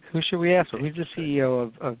Disney. Who should we ask? Who's the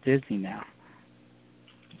CEO of Disney now?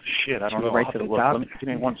 Shit, I don't Should we know. right I'll to have the to look. top? Give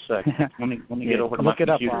me 1 sec. Let me Yeah, get over to look my it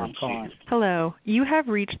up computer while I'm and calling. see. Hello, you have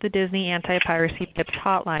reached the Disney Anti-Piracy Tips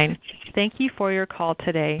hotline. Thank you for your call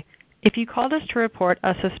today. If you called us to report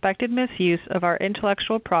a suspected misuse of our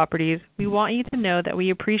intellectual properties, we want you to know that we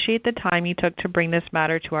appreciate the time you took to bring this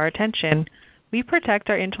matter to our attention. We protect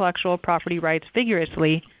our intellectual property rights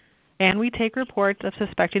vigorously, and we take reports of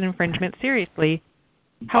suspected infringement seriously.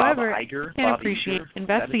 However, you can appreciate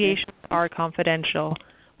investigations are confidential.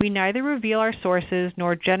 We neither reveal our sources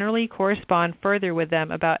nor generally correspond further with them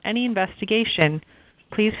about any investigation.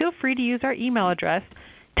 Please feel free to use our email address,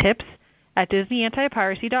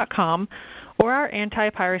 tips@disneyanti-piracy.com, or our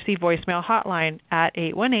anti-piracy voicemail hotline at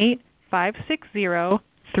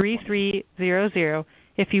 818-560-3300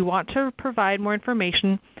 if you want to provide more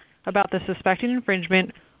information about the suspected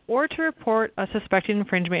infringement or to report a suspected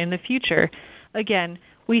infringement in the future. Again,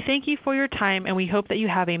 we thank you for your time and we hope that you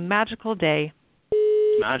have a magical day.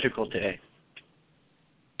 Magical day.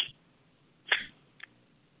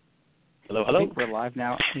 Hello, hello. I think we're live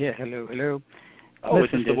now. Yeah, hello. Oh,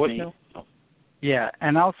 Listen, is this the Disney. voicemail? Oh. Yeah,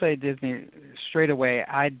 and I'll say, Disney, straight away,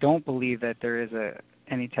 I don't believe that there is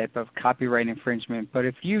any type of copyright infringement, but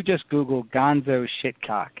if you just Google Gonzo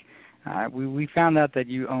Shitcock, we found out that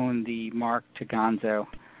you own the mark to Gonzo,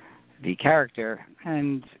 the character,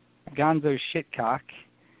 and Gonzo Shitcock,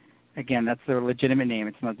 again, that's their legitimate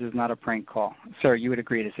name. This is not a prank call. Sir, you would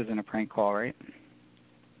agree this isn't a prank call, right?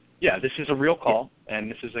 Yeah, this is a real call, and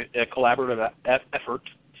this is a collaborative effort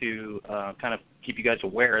to kind of keep you guys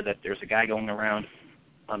aware that there's a guy going around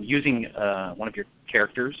using one of your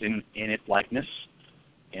characters in its likeness,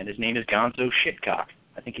 and his name is Gonzo Shitcock.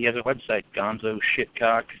 I think he has a website,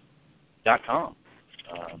 gonzoshitcock.com.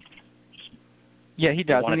 Yeah, he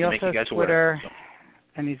does. And he also has Twitter, aware, so.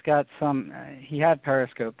 And he's got some, he had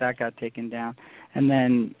Periscope, that got taken down. And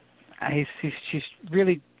then he's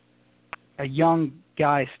really a young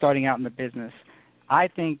guy starting out in the business. I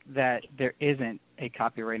think that there isn't a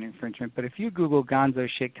copyright infringement, but if you Google Gonzo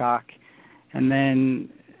Shitcock and then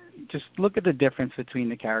just look at the difference between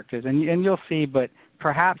the characters, and you'll see, but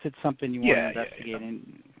perhaps it's something you want to investigate.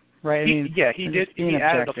 And, right? He did. He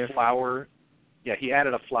added a flower. Yeah, he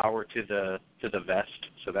added a flower to the vest,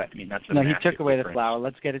 so that that's a. No, he took away the flower.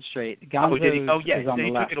 Let's get it straight. Gonzo did he? Oh, yeah, is on he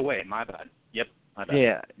the left. took it away. My bad. Yep, my bad.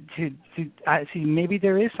 Yeah, I see. Maybe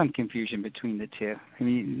there is some confusion between the two. I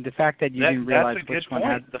mean, the fact that you didn't realize which one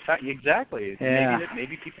had the fact exactly. Yeah.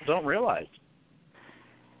 Maybe people don't realize.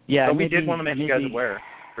 Yeah, but we did want to make you guys aware,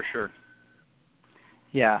 for sure.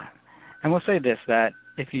 Yeah, and we'll say this, that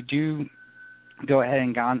if you do go ahead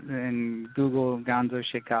and Google Gonzo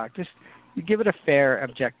Shitcock, just give it a fair,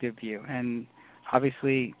 objective view. And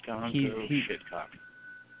obviously, Gonzo Shitcock.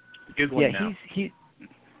 Googling now.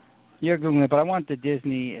 You're Googling it, but I want the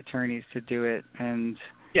Disney attorneys to do it. And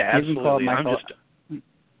yeah, you can call it Michael.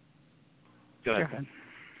 Go ahead.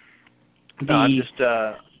 No, I'm just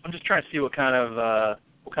trying to see what kind of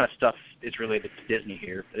stuff is related to Disney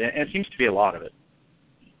here, and it seems to be a lot of it.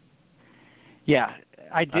 Yeah,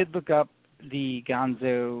 I did look up the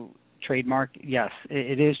Gonzo trademark. Yes,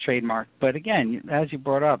 it is trademarked. But again, as you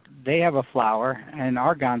brought up, they have a flower, and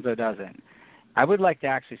our Gonzo doesn't. I would like to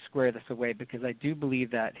actually square this away because I do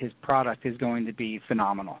believe that his product is going to be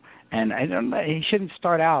phenomenal. And he shouldn't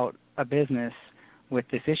start out a business with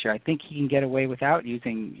this issue. I think he can get away without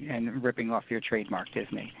using and ripping off your trademark,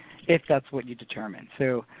 Disney, if that's what you determine.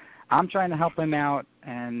 So I'm trying to help him out,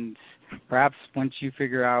 and perhaps once you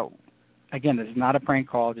figure out, again, this is not a prank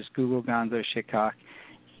call, just Google Gonzo Shitcock.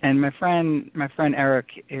 And my friend Erik,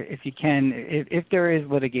 if you can, if there is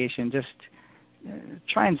litigation, just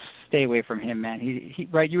try and stay away from him, man. He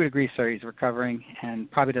right, you would agree, sir, he's recovering and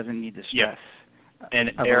probably doesn't need the stress. Yeah.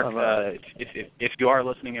 And Erik, if you are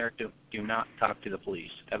listening, Erik, do not talk to the police.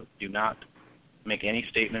 Do not make any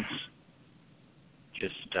statements.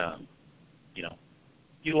 Just,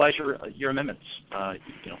 utilize your amendments.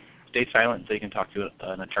 Stay silent until you can talk to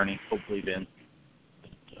an attorney, hopefully Ben.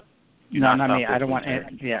 No, not me. I don't want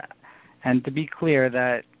yeah. And to be clear,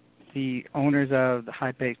 that the owners of the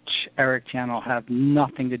High Pitch Erik channel have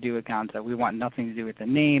nothing to do with Gonzo. We want nothing to do with the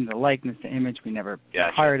name, the likeness, the image. We never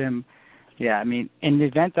hired him. Yeah, I mean, in the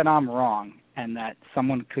event that I'm wrong and that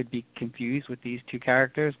someone could be confused with these two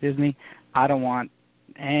characters, Disney, I don't want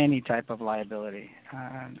any type of liability.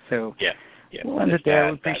 So we'll end it there.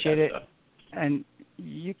 We appreciate it. And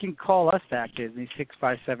you can call us back, Disney,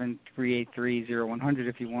 657-383-0100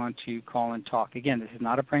 if you want to call and talk. Again, this is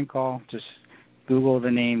not a prank call. Just Google the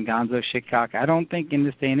name Gonzo Shitcock. I don't think in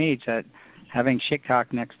this day and age that having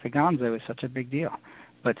Shitcock next to Gonzo is such a big deal.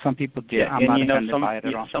 But some people do. Yeah, I'm not offended by it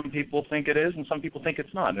at all. Some people think it is, and some people think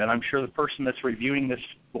it's not. And I'm sure the person that's reviewing this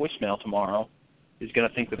voicemail tomorrow is going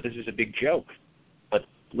to think that this is a big joke. But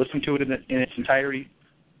listen to it in its entirety.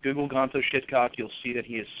 Google Gonzo Shitcock. You'll see that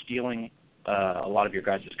he is stealing a lot of your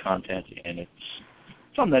guys' content, and it's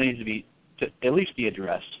something that needs to at least be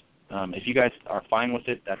addressed. If you guys are fine with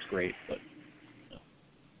it, that's great. But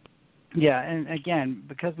yeah, and again,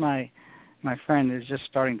 because my friend is just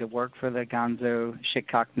starting to work for the Gonzo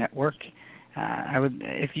Shitcock Network, I would,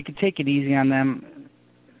 if you could take it easy on them,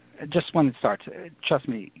 just when it starts, trust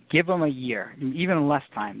me, give them a year, even less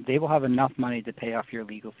time. They will have enough money to pay off your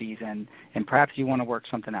legal fees, and perhaps you want to work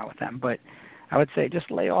something out with them. But I would say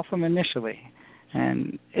just lay off them initially.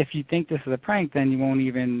 And if you think this is a prank, then you won't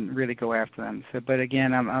even really go after them. So, but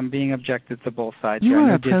again, I'm being objective to both sides. You here.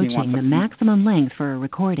 are approaching the maximum length for a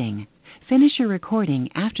recording. Finish your recording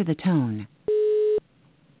after the tone.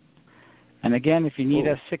 And again, if you need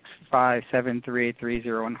us,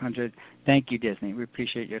 657-383-0100. Thank you, Disney. We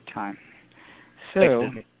appreciate your time. So,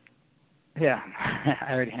 thanks, yeah,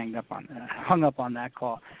 I already hung up on that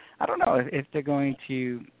call. I don't know if they're going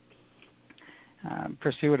to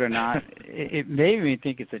pursue it or not. It made me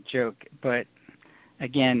think it's a joke, but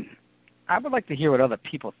again, I would like to hear what other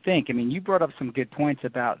people think. I mean, you brought up some good points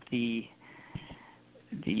about the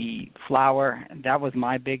flower. That was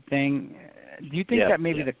my big thing. Do you think that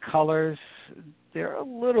maybe the colors, they're a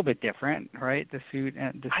little bit different, right? The suit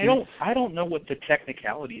and the suits? I don't know what the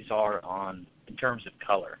technicalities are in terms of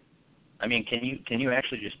color. I mean, can you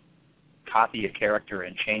actually just copy a character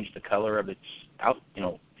and change the color of its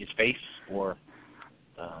face, or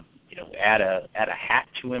add a hat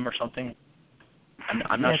to him or something?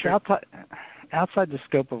 I'm not sure. Outside the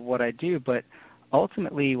scope of what I do, but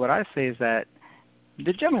ultimately what I say is that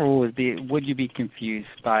the general rule would be: would you be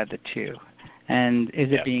confused by the two? And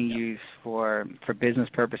is it being used for business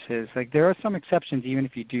purposes? Like, there are some exceptions, even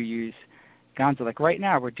if you do use Gonzo. Like right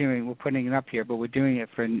now, we're putting it up here, but we're doing it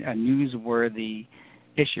for a newsworthy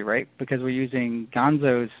issue, right? Because we're using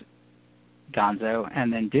Gonzo's Gonzo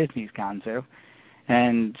and then Disney's Gonzo.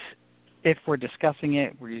 And if we're discussing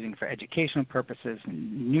it, we're using it for educational purposes,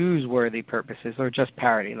 newsworthy purposes, or just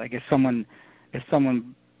parody. Like if someone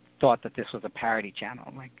thought that this was a parody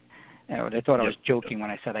channel, like, they thought I was joking when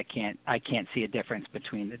I said I can't see a difference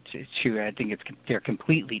between the two. I think they're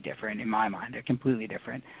completely different in my mind. They're completely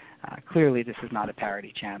different. Clearly, this is not a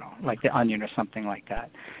parody channel like The Onion or something like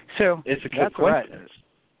that. So it's a good coincidence.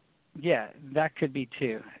 Yeah, that could be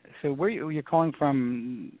too. So where you're calling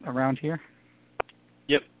from around here?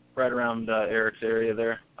 Yep, right around Eric's area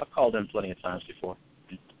there. I've called in plenty of times before.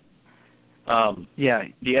 Yeah.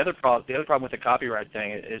 The other problem with the copyright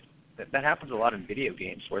thing is that happens a lot in video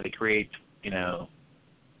games, where they create,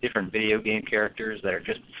 different video game characters that are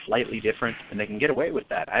just slightly different, and they can get away with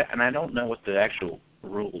that. I don't know what the actual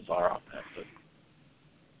rules are on that, but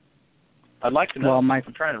I'd like to know. Well,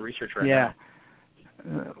 I'm trying to research right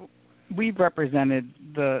now. We've represented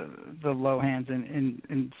the low hands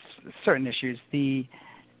in certain issues. The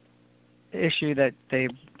issue that they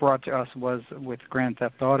brought to us was with Grand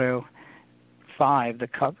Theft Auto 5. The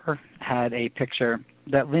cover had a picture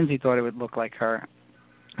that Lindsay thought it would look like her.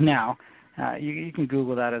 Now, you can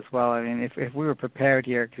Google that as well. I mean, if we were prepared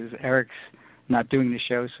here, because Eric's not doing the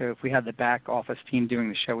show, so if we had the back office team doing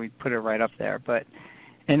the show, we'd put it right up there. But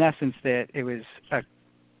in essence, that it was a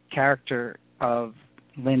character of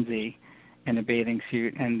Lindsay in a bathing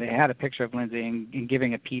suit, and they had a picture of Lindsay and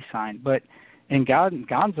giving a peace sign. But in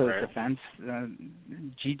Gonzo's defense,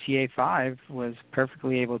 GTA 5 was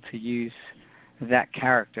perfectly able to use that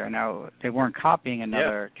character. Now, they weren't copying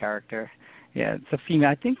another character. Yeah, it's a female.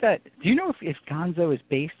 I think that. Do you know if Gonzo is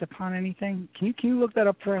based upon anything? Can you look that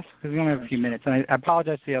up for us? Because we only have a few minutes, and I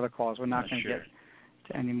apologize to the other calls. We're not going to get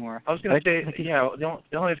to any more. I was going to say, the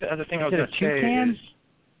only other thing I was going to say is,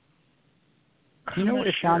 do you know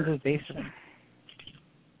if Gonzo is based on?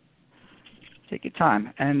 Take your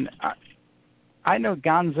time. And I know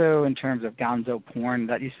Gonzo in terms of Gonzo porn.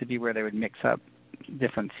 That used to be where they would mix up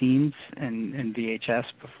different scenes in VHS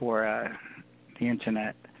before the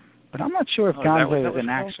internet. But I'm not sure if Gonzo is an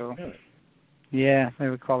actual. Really? Yeah, they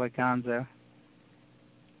would call it Gonzo.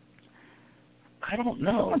 I don't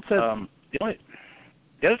know. The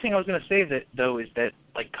other thing I was going to say is that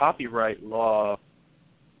like copyright law,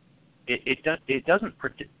 it doesn't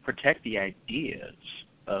protect the ideas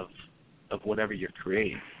of whatever you're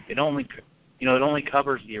creating. It only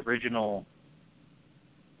covers the original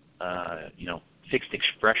fixed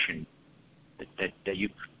expression that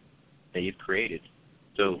you've created.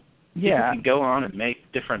 So people can go on and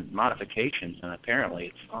make different modifications, and apparently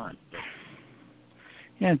it's fine.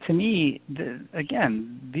 Yeah, to me,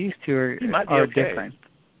 again, these two are okay. different.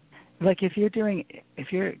 Like if you're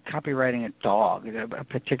copywriting a dog, a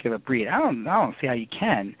particular breed, I don't see how you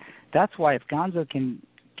can. That's why if Gonzo can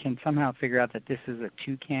somehow figure out that this is a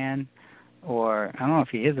toucan, or I don't know if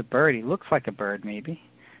he is a bird. He looks like a bird, maybe.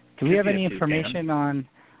 Do we have any information on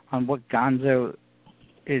what Gonzo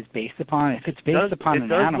is based upon? If it's based upon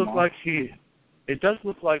an animal, it does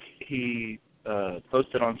look like he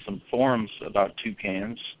posted on some forums about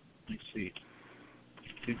toucans. Let's see,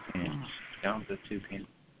 toucans, Gonzo toucan.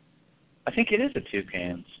 I think it is a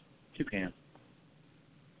toucan.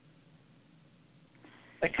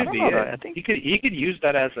 That could be it. I think he could use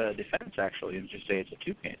that as a defense actually, and just say it's a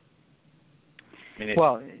toucan. I mean,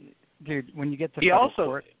 well, dude, when you get to federal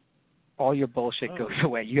court, all your bullshit goes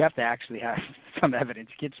away. You have to actually have some evidence.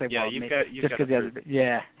 You can't say, just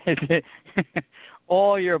because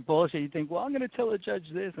all your bullshit. You think, well, I'm going to tell a judge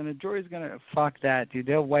this, and the jury's going to fuck that, dude.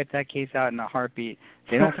 They'll wipe that case out in a heartbeat.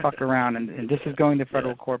 They don't fuck around, and this is going to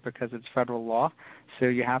federal court because it's federal law. So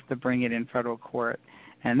you have to bring it in federal court,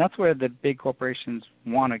 and that's where the big corporations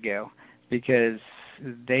want to go because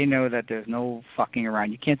they know that there's no fucking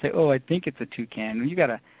around. You can't say, oh, I think it's a toucan.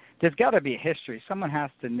 There's got to be a history. Someone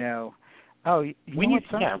has to know. Oh, we need to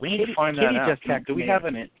find that out. Just texted Do we me. have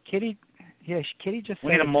an Kitty? Yeah, Kitty just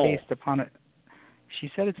said it's based upon a. She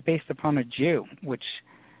said it's based upon a Jew, which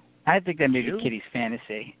I think that may be Kitty's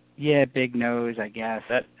fantasy. Yeah, big nose, I guess.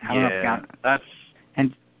 That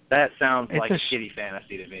sounds like a Kitty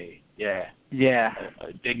fantasy to me. Yeah. Yeah.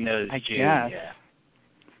 A big nose Jew. Guess.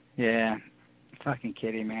 Yeah. Fucking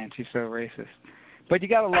Kitty, man, she's so racist. But you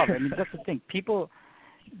gotta love it. I mean, that's the thing. People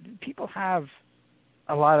have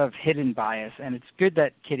a lot of hidden bias, and it's good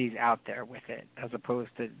that Kitty's out there with it as opposed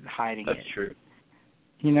to hiding it. That's true.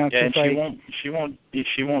 You know, and she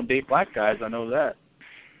won't date black guys. I know that.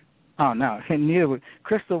 Oh no, neither would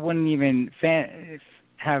Crystal. Wouldn't even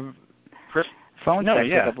have phone sex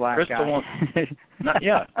with a black Crystal guy. Won't,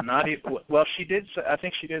 not even. Well, she did. I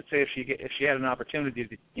think she did say if she had an opportunity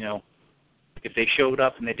to, if they showed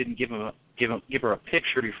up and they didn't give her a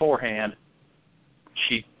picture beforehand,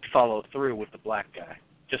 she'd follow through with the black guy.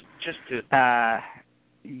 Just to.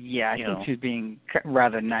 Yeah, I think she's being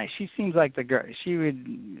rather nice. She seems like the girl. She would,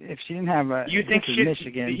 if she didn't have a.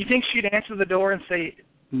 Michigan. You think she'd answer the door and say,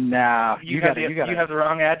 "No, you have the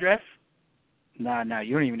wrong address"? No,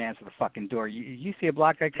 you don't even answer the fucking door. You see a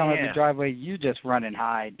black guy come out the driveway, you just run and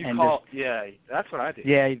hide. That's what I did.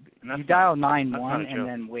 Yeah, you dial 911 and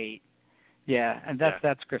then wait. Yeah, and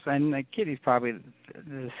that's Chris. And Kitty's probably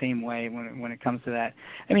the same way when it comes to that.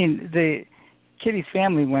 I mean, Kitty's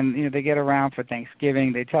family, when they get around for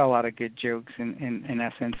Thanksgiving, they tell a lot of good jokes in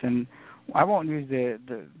essence. And I won't use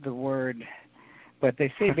the word, but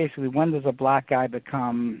they say basically, when does a black guy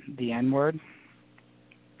become the N-word?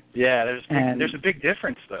 Yeah, there's a big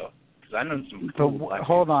difference though, because I know some cool black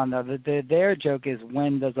hold on though. Their joke is,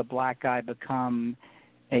 when does a black guy become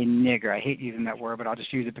a nigger? I hate using that word, but I'll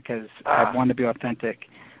just use it because I want to be authentic.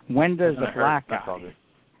 When does a black guy?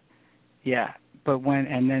 Yeah. But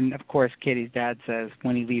and then of course Kitty's dad says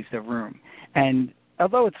when he leaves the room. And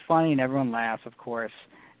although it's funny and everyone laughs, of course,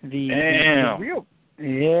 the real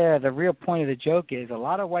point of the joke is a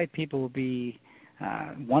lot of white people will be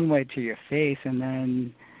one way to your face and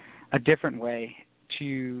then a different way to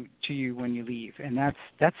you when you leave, and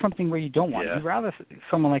that's something where you don't want. You'd rather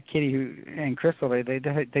someone like Kitty and Crystal,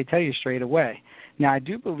 they tell you straight away. Now I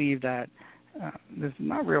do believe that there's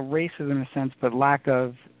not real racism in a sense, but lack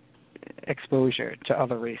of exposure to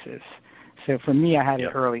other races. So for me, I had it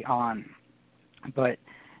early on, but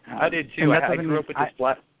I did too. I grew up with this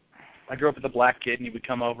black. I grew up with a black kid, and he would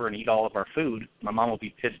come over and eat all of our food. My mom would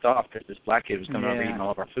be pissed off because this black kid was coming over eating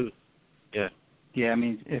all of our food. Yeah. Yeah, I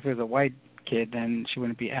mean, if it was a white kid, then she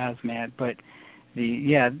wouldn't be as mad. But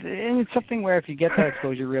and it's something where if you get that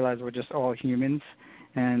exposure, you realize we're just all humans.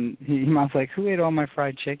 And mom's like, "Who ate all my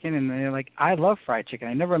fried chicken?" And they're like, "I love fried chicken."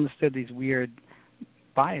 I never understood these weird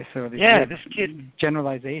bias or these this kid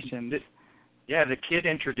generalizations. The kid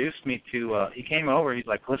introduced me to. He came over. He's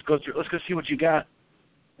like, "Let's go see what you got."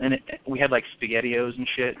 And we had like SpaghettiOs and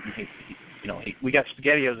shit. And we got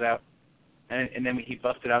SpaghettiOs out, and then he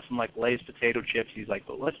busted out some like Lay's potato chips. He's like,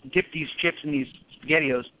 "Well, let's dip these chips in these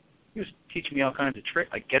SpaghettiOs." He was teaching me all kinds of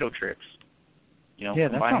tricks, like ghetto tricks. Yeah,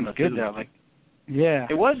 that sounds good though. Yeah.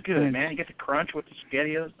 It was good, man. You get to crunch with the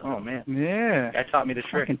SpaghettiOs. Oh man. Yeah. That taught me the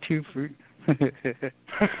trick. Fucking two fruit.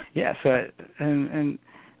 Yeah. So and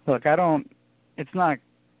look, I don't. It's not.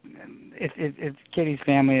 It's Kitty's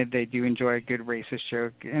family. They do enjoy a good racist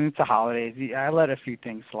joke, and it's the holidays. I let a few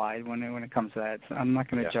things slide when it comes to that. So I'm not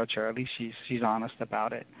going to judge her. At least she's honest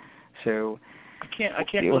about it. So, I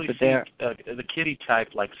can't really see the kitty type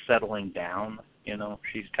like settling down. You know,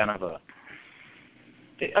 she's kind of a.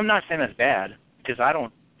 I'm not saying that's bad because I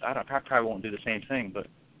probably won't do the same thing, but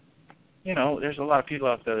you know, there's a lot of people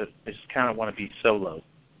out there that just kind of want to be solo.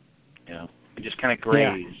 You know, and just kind of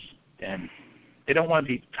graze, and they don't want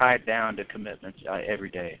to be tied down to commitments every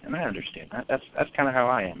day. And I understand that. That's kind of how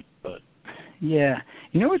I am. But yeah,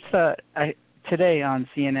 you know, it's today on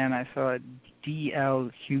CNN I saw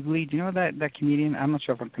D.L. Hughley. Do you know that comedian? I'm not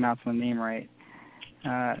sure if I'm pronouncing the name right.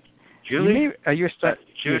 Julie? Are you a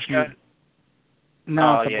Jewish guy?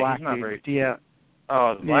 No, it's a yeah, black he's not dude. very... D.L.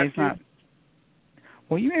 Oh, the black he's not.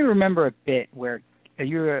 Well, you may remember a bit where. Are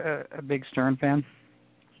you a big Stern fan?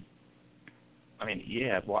 I mean,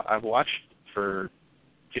 yeah, I've watched for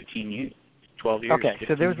 15 years, 12 years. Okay,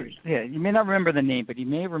 so there's you may not remember the name, but you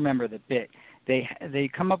may remember the bit. They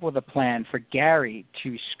come up with a plan for Gary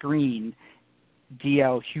to screen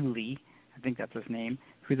D.L. Hughley, I think that's his name,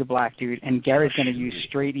 who's a black dude, and Gary's going to use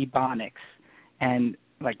straight Ebonics and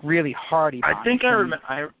like really hard Ebonics. I think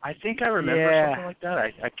I remember something like that.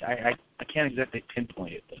 I can't exactly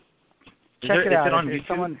pinpoint it. Check it out. Is it on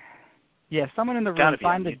YouTube? Someone in the room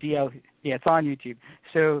find the DL. Yeah, it's on YouTube.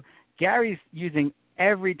 So Gary's using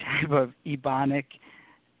every type of Ebonic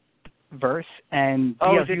verse, and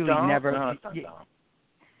DL Hughley never. No,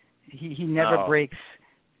 he never breaks.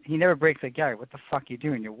 He never breaks like, Gary, what the fuck are you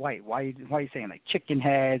doing? You're white. Why are you saying like chicken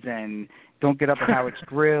heads and don't get up at Howard's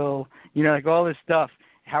grill? You know, like all this stuff.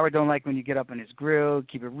 Howard don't like when you get up on his grill.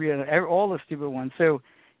 Keep it real. All the stupid ones. So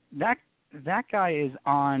that guy is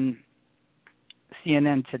on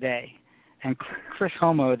CNN today, and Chris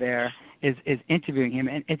Homo there is interviewing him,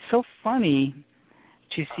 and it's so funny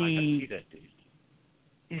to see.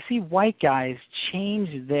 You see white guys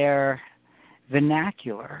change their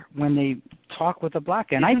vernacular when they talk with a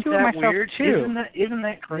black guy, and I do it myself weird? too. Isn't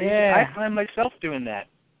that crazy? Yeah. I find myself doing that.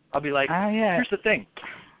 I'll be like, yeah. Here's the thing.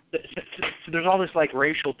 So there's all this like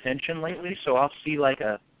racial tension lately. So I'll see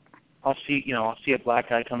a black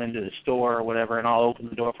guy come into the store or whatever, and I'll open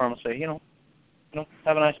the door for him and say, you know,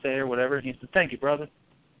 have a nice day or whatever. And he says, thank you, brother.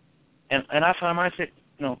 And I find myself,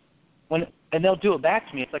 and they'll do it back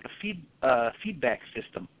to me. It's like a feedback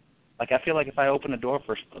system. Like, I feel like if I open a door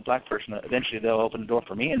for a black person, eventually they'll open the door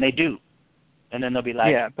for me, and they do. And then they'll be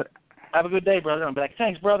like, have a good day, brother. And I'll be like,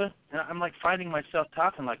 thanks, brother. And I'm like finding myself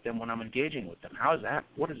talking like them when I'm engaging with them. How is that?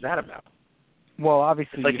 What is that about? Well,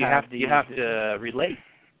 obviously, it's like you have to relate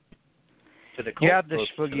to the culture. You have the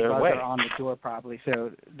spooky buzzer on the door, probably. So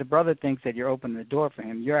the brother thinks that you're opening the door for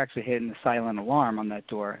him. You're actually hitting the silent alarm on that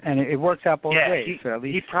door, and it works out both ways. So at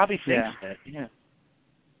least, he probably thinks that. Yeah.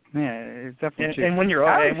 Yeah, it's definitely true. And when you're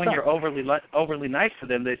overly nice to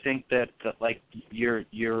them, they think that like you're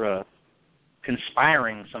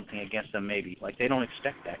conspiring something against them. Maybe like they don't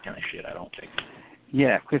expect that kind of shit. I don't think.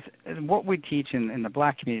 Yeah, because what we teach in the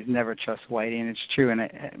black community is never trust whitey, and it's true. And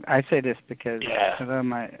I say this because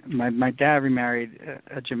my dad remarried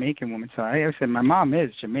a Jamaican woman, so I said my mom is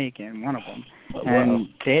Jamaican, one of them, and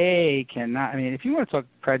they cannot. I mean, if you want to talk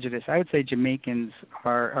prejudice, I would say Jamaicans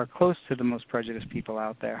are close to the most prejudiced people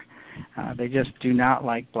out there. They just do not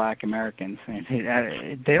like black Americans.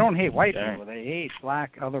 They don't hate white people; they hate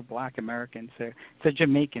other black Americans. So it's a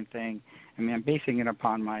Jamaican thing. I mean, I'm basing it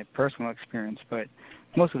upon my personal experience, but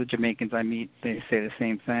most of the Jamaicans I meet, they say the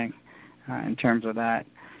same thing in terms of that.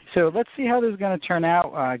 So let's see how this is going to turn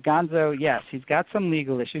out. Gonzo, yes, he's got some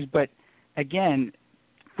legal issues, but again,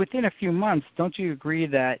 within a few months, don't you agree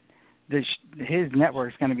that his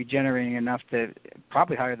network is going to be generating enough to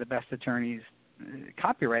probably hire the best attorneys,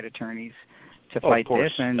 copyright attorneys, to fight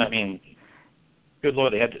this? And I mean, good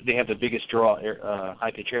Lord, they have the biggest draw,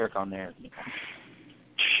 High-Pitch Erik on there.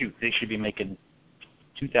 Shoot, they should be making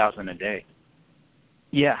 $2,000 a day.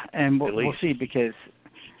 Yeah, and we'll see because,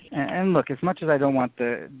 and look, as much as I don't want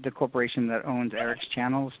the corporation that owns Erik's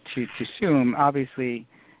channels to sue him, obviously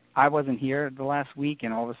I wasn't here the last week,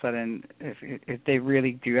 and all of a sudden, if they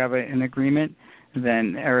really do have an agreement,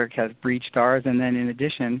 then Erik has breached ours, and then in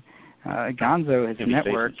addition, Gonzo, his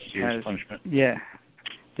network, has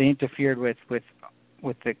they interfered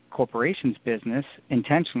with the corporation's business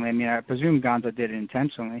intentionally. I mean, I presume Gonzo did it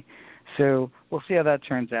intentionally. So we'll see how that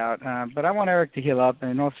turns out. But I want Erik to heal up. And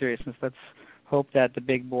in all seriousness, let's hope that the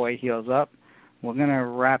big boy heals up. We're going to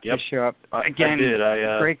wrap this show up. Again, I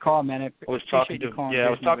did. Great call, man. I was talking to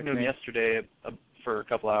him yesterday for a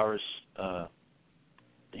couple hours.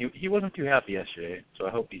 He wasn't too happy yesterday, so I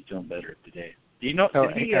hope he's doing better today. Do you know?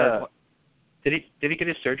 Did he get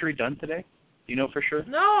his surgery done today? Do you know for sure?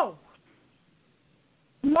 No.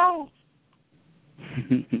 No.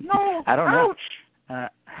 I don't know.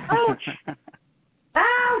 Ouch.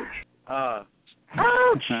 Ouch.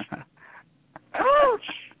 Ouch!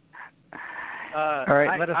 All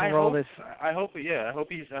right, let us roll this. I hope he's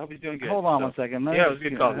doing good. Hold on so. 1 second. Yeah, it was a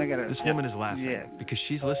good call. This woman is laughing because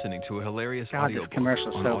she's listening to a hilarious God, audiobook this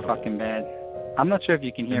commercial's on so Audible. fucking bad. I'm not sure if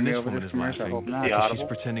you can hear And me this over woman this is commercial. I hope laughing not. because Audible? she's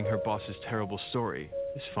pretending her boss's terrible story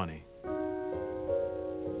is funny.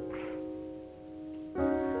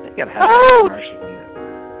 They gotta have that commercial in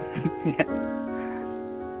there.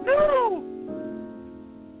 No!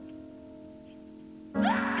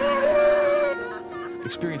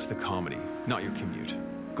 Experience the comedy, not your commute.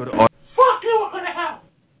 Go to Fuck you, what the hell?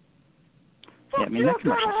 Yeah, I mean, that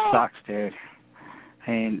commercial sucks, dude.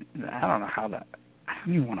 I mean, I don't know how that... I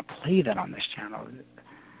don't even want to play that on this channel.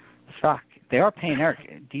 Fuck. They are paying Eric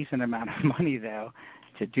a decent amount of money, though,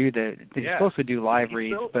 to do the... They're supposed to do live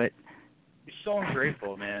reads, but... He's so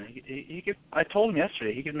ungrateful, man. He could... I told him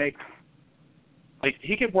yesterday he could make... Like,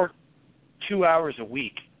 he could work 2 hours a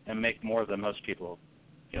week and make more than most people,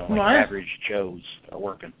 average Joes are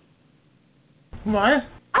working. What?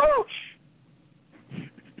 Ouch!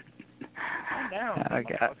 Calm down.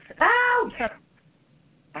 Okay. Ouch!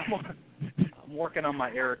 I'm working on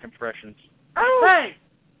my Erik impressions. Hey!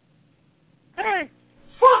 Hey!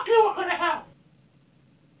 Fuck you, what the hell?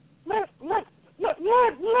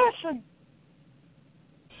 Listen!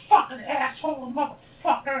 Fucking asshole,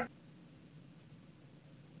 motherfucker!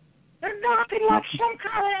 They're knocking like some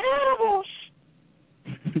kind of animals!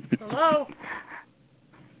 Hello?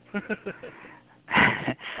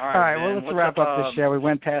 All right, well, let's wrap up the show. We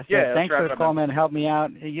went past that. Thanks for the call, man. Help me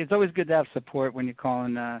out. It's always good to have support when you're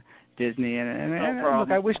calling Disney. And look,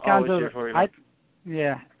 I wish Gonzo...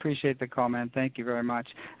 appreciate the call, man. Thank you very much.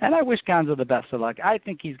 And I wish Gonzo the best of luck. I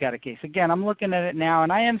think he's got a case. Again, I'm looking at it now,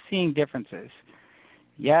 and I am seeing differences.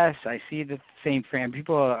 Yes, I see the same frame.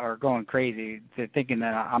 People are going crazy. They're thinking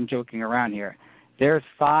that I'm joking around here. There's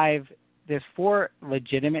 4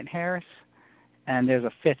 legitimate hairs, and there's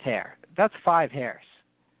a 5th hair. That's 5 hairs.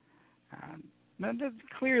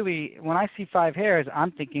 Clearly, when I see 5 hairs,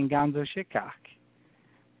 I'm thinking Gonzo Shitcock.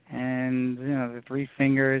 And, the 3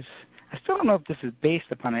 fingers. I still don't know if this is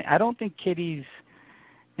based upon it. I don't think Kitty's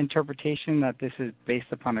interpretation that this is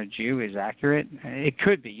based upon a Jew is accurate. It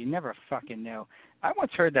could be. You never fucking know. I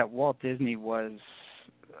once heard that Walt Disney was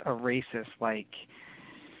a racist like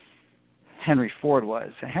Henry Ford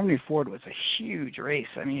was. Henry Ford was a huge race.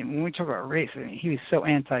 I mean, when we talk about race, he was so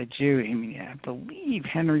anti-Jew. I mean, I believe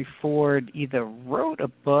Henry Ford either wrote a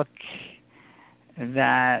book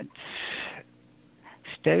that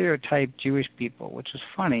stereotyped Jewish people, which was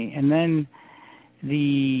funny, and then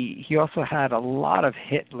he also had a lot of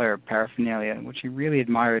Hitler paraphernalia, which he really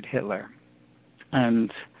admired Hitler.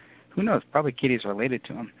 And who knows, probably Kitty's related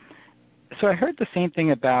to him. So I heard the same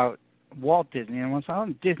thing about Walt Disney, and once I was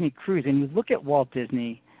on Disney Cruise, and you look at Walt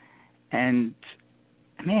Disney, and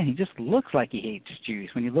man, he just looks like he hates Jews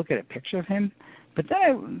when you look at a picture of him. But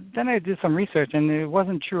then I did some research, and it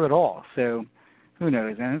wasn't true at all. So who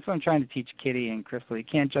knows? And that's what I'm trying to teach Kitty and Crystal. You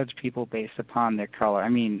can't judge people based upon their color. I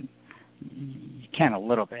mean, you can a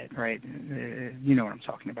little bit, right? You know what I'm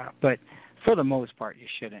talking about. But for the most part, you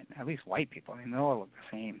shouldn't. At least white people. I mean, they all look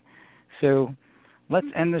the same. So let's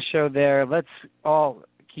end the show there. Let's all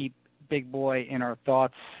keep Big Boy in our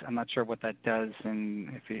thoughts. I'm not sure what that does.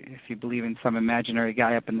 And if you believe in some imaginary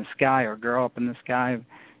guy up in the sky or girl up in the sky,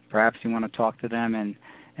 perhaps you want to talk to them and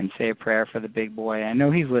say a prayer for the Big Boy. I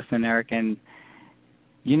know he's listening, Erik, and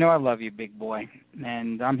you know I love you, Big Boy.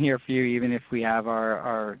 And I'm here for you even if we have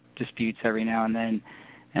our disputes every now and then.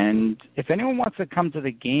 And if anyone wants to come to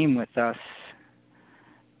the game with us,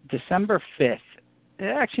 December 5th,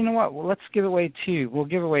 actually, you know what? Well, let's give away 2. We'll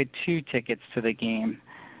give away 2 tickets to the game.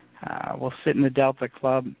 We'll sit in the Delta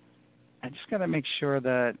Club. I just got to make sure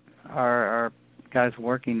that our guys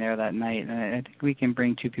working there that night, and I think we can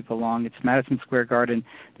bring 2 people along. It's Madison Square Garden.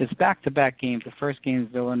 There's back-to-back games. The first game is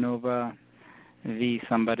Villanova v.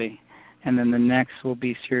 somebody, and then the next will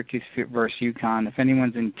be Syracuse versus UConn. If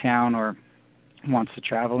anyone's in town or wants to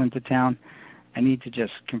travel into town, I need to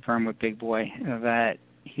just confirm with Big Boy that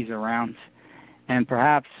he's around. And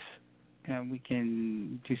perhaps we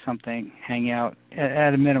can do something, hang out.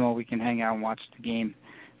 At a minimum, we can hang out and watch the game.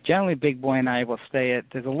 Generally, Big Boy and I will stay at,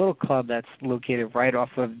 there's a little club that's located right off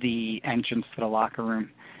of the entrance to the locker room.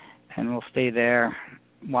 And we'll stay there,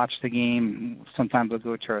 watch the game. Sometimes we'll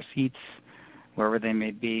go to our seats, wherever they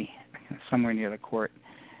may be, somewhere near the court.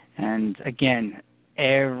 And again,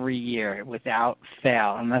 every year, without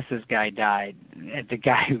fail, unless this guy died, the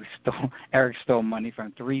guy who Erik stole money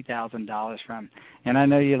from, $3,000 from. And I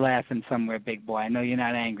know you're laughing somewhere, Big Boy. I know you're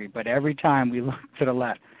not angry, but every time we look to the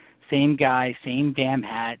left, same guy, same damn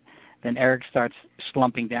hat, then Erik starts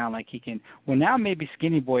slumping down like he can. Well, now maybe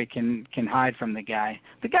Skinny Boy can hide from the guy.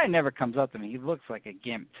 The guy never comes up to me. He looks like a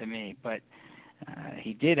gimp to me, but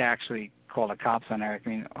he did actually call the cops on Erik. I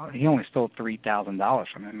mean, he only stole $3,000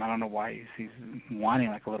 from him. I don't know why he's whining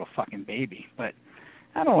like a little fucking baby, but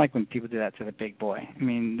I don't like when people do that to the big boy. I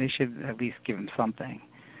mean, they should at least give him something.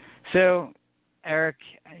 So, Erik,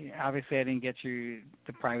 obviously I didn't get you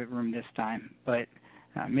the private room this time, but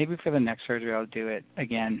maybe for the next surgery I'll do it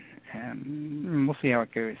again. We'll see how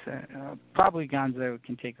it goes. Probably Gonzo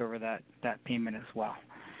can take over that payment as well.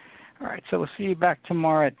 All right, so we'll see you back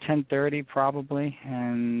tomorrow at 10:30 probably,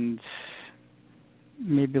 and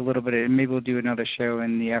maybe maybe we'll do another show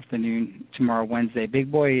in the afternoon tomorrow, Wednesday.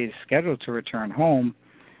 Big Boy is scheduled to return home,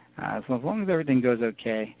 so as long as everything goes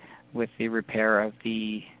okay with the repair of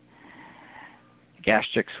the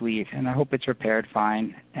gastric sleeve, and I hope it's repaired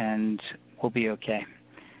fine, and we'll be okay.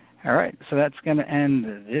 All right, so that's going to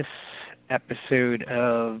end this episode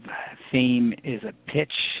of Fame is a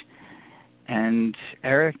Pitch. And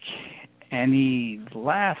Erik, any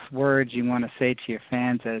last words you want to say to your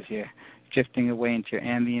fans as you're drifting away into your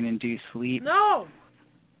Ambien-induced sleep? No!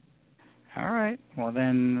 All right, well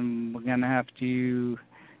then we're going to have to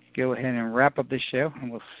go ahead and wrap up the show,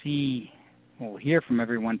 and we'll hear from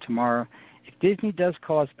everyone tomorrow. If Disney does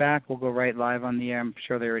call us back, we'll go right live on the air. I'm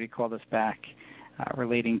sure they already called us back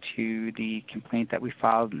relating to the complaint that we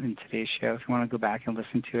filed in today's show. If you want to go back and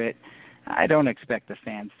listen to it, I don't expect the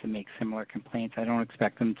fans to make similar complaints. I don't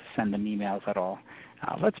expect them to send them emails at all.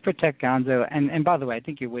 Let's protect Gonzo. And by the way, I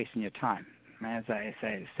think you're wasting your time. As I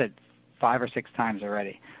said 5 or 6 times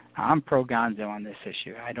already, I'm pro Gonzo on this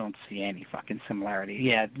issue. I don't see any fucking similarity.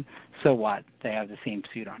 Yeah, so what? They have the same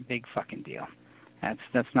suit on. Big fucking deal.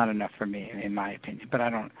 That's not enough for me, in my opinion. But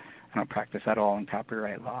I don't practice at all in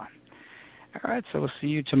copyright law. All right, so we'll see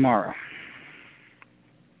you tomorrow.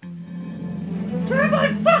 Turn my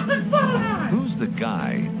fucking phone on! Who's the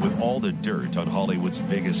guy with all the dirt on Hollywood's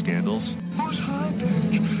biggest scandals? Who's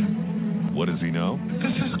hiding? What does he know?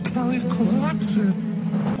 This is Kelly's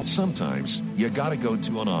collection. Sometimes you gotta go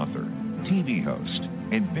to an author, TV host,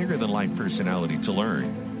 and bigger-than-life personality to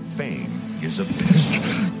learn. Fame is a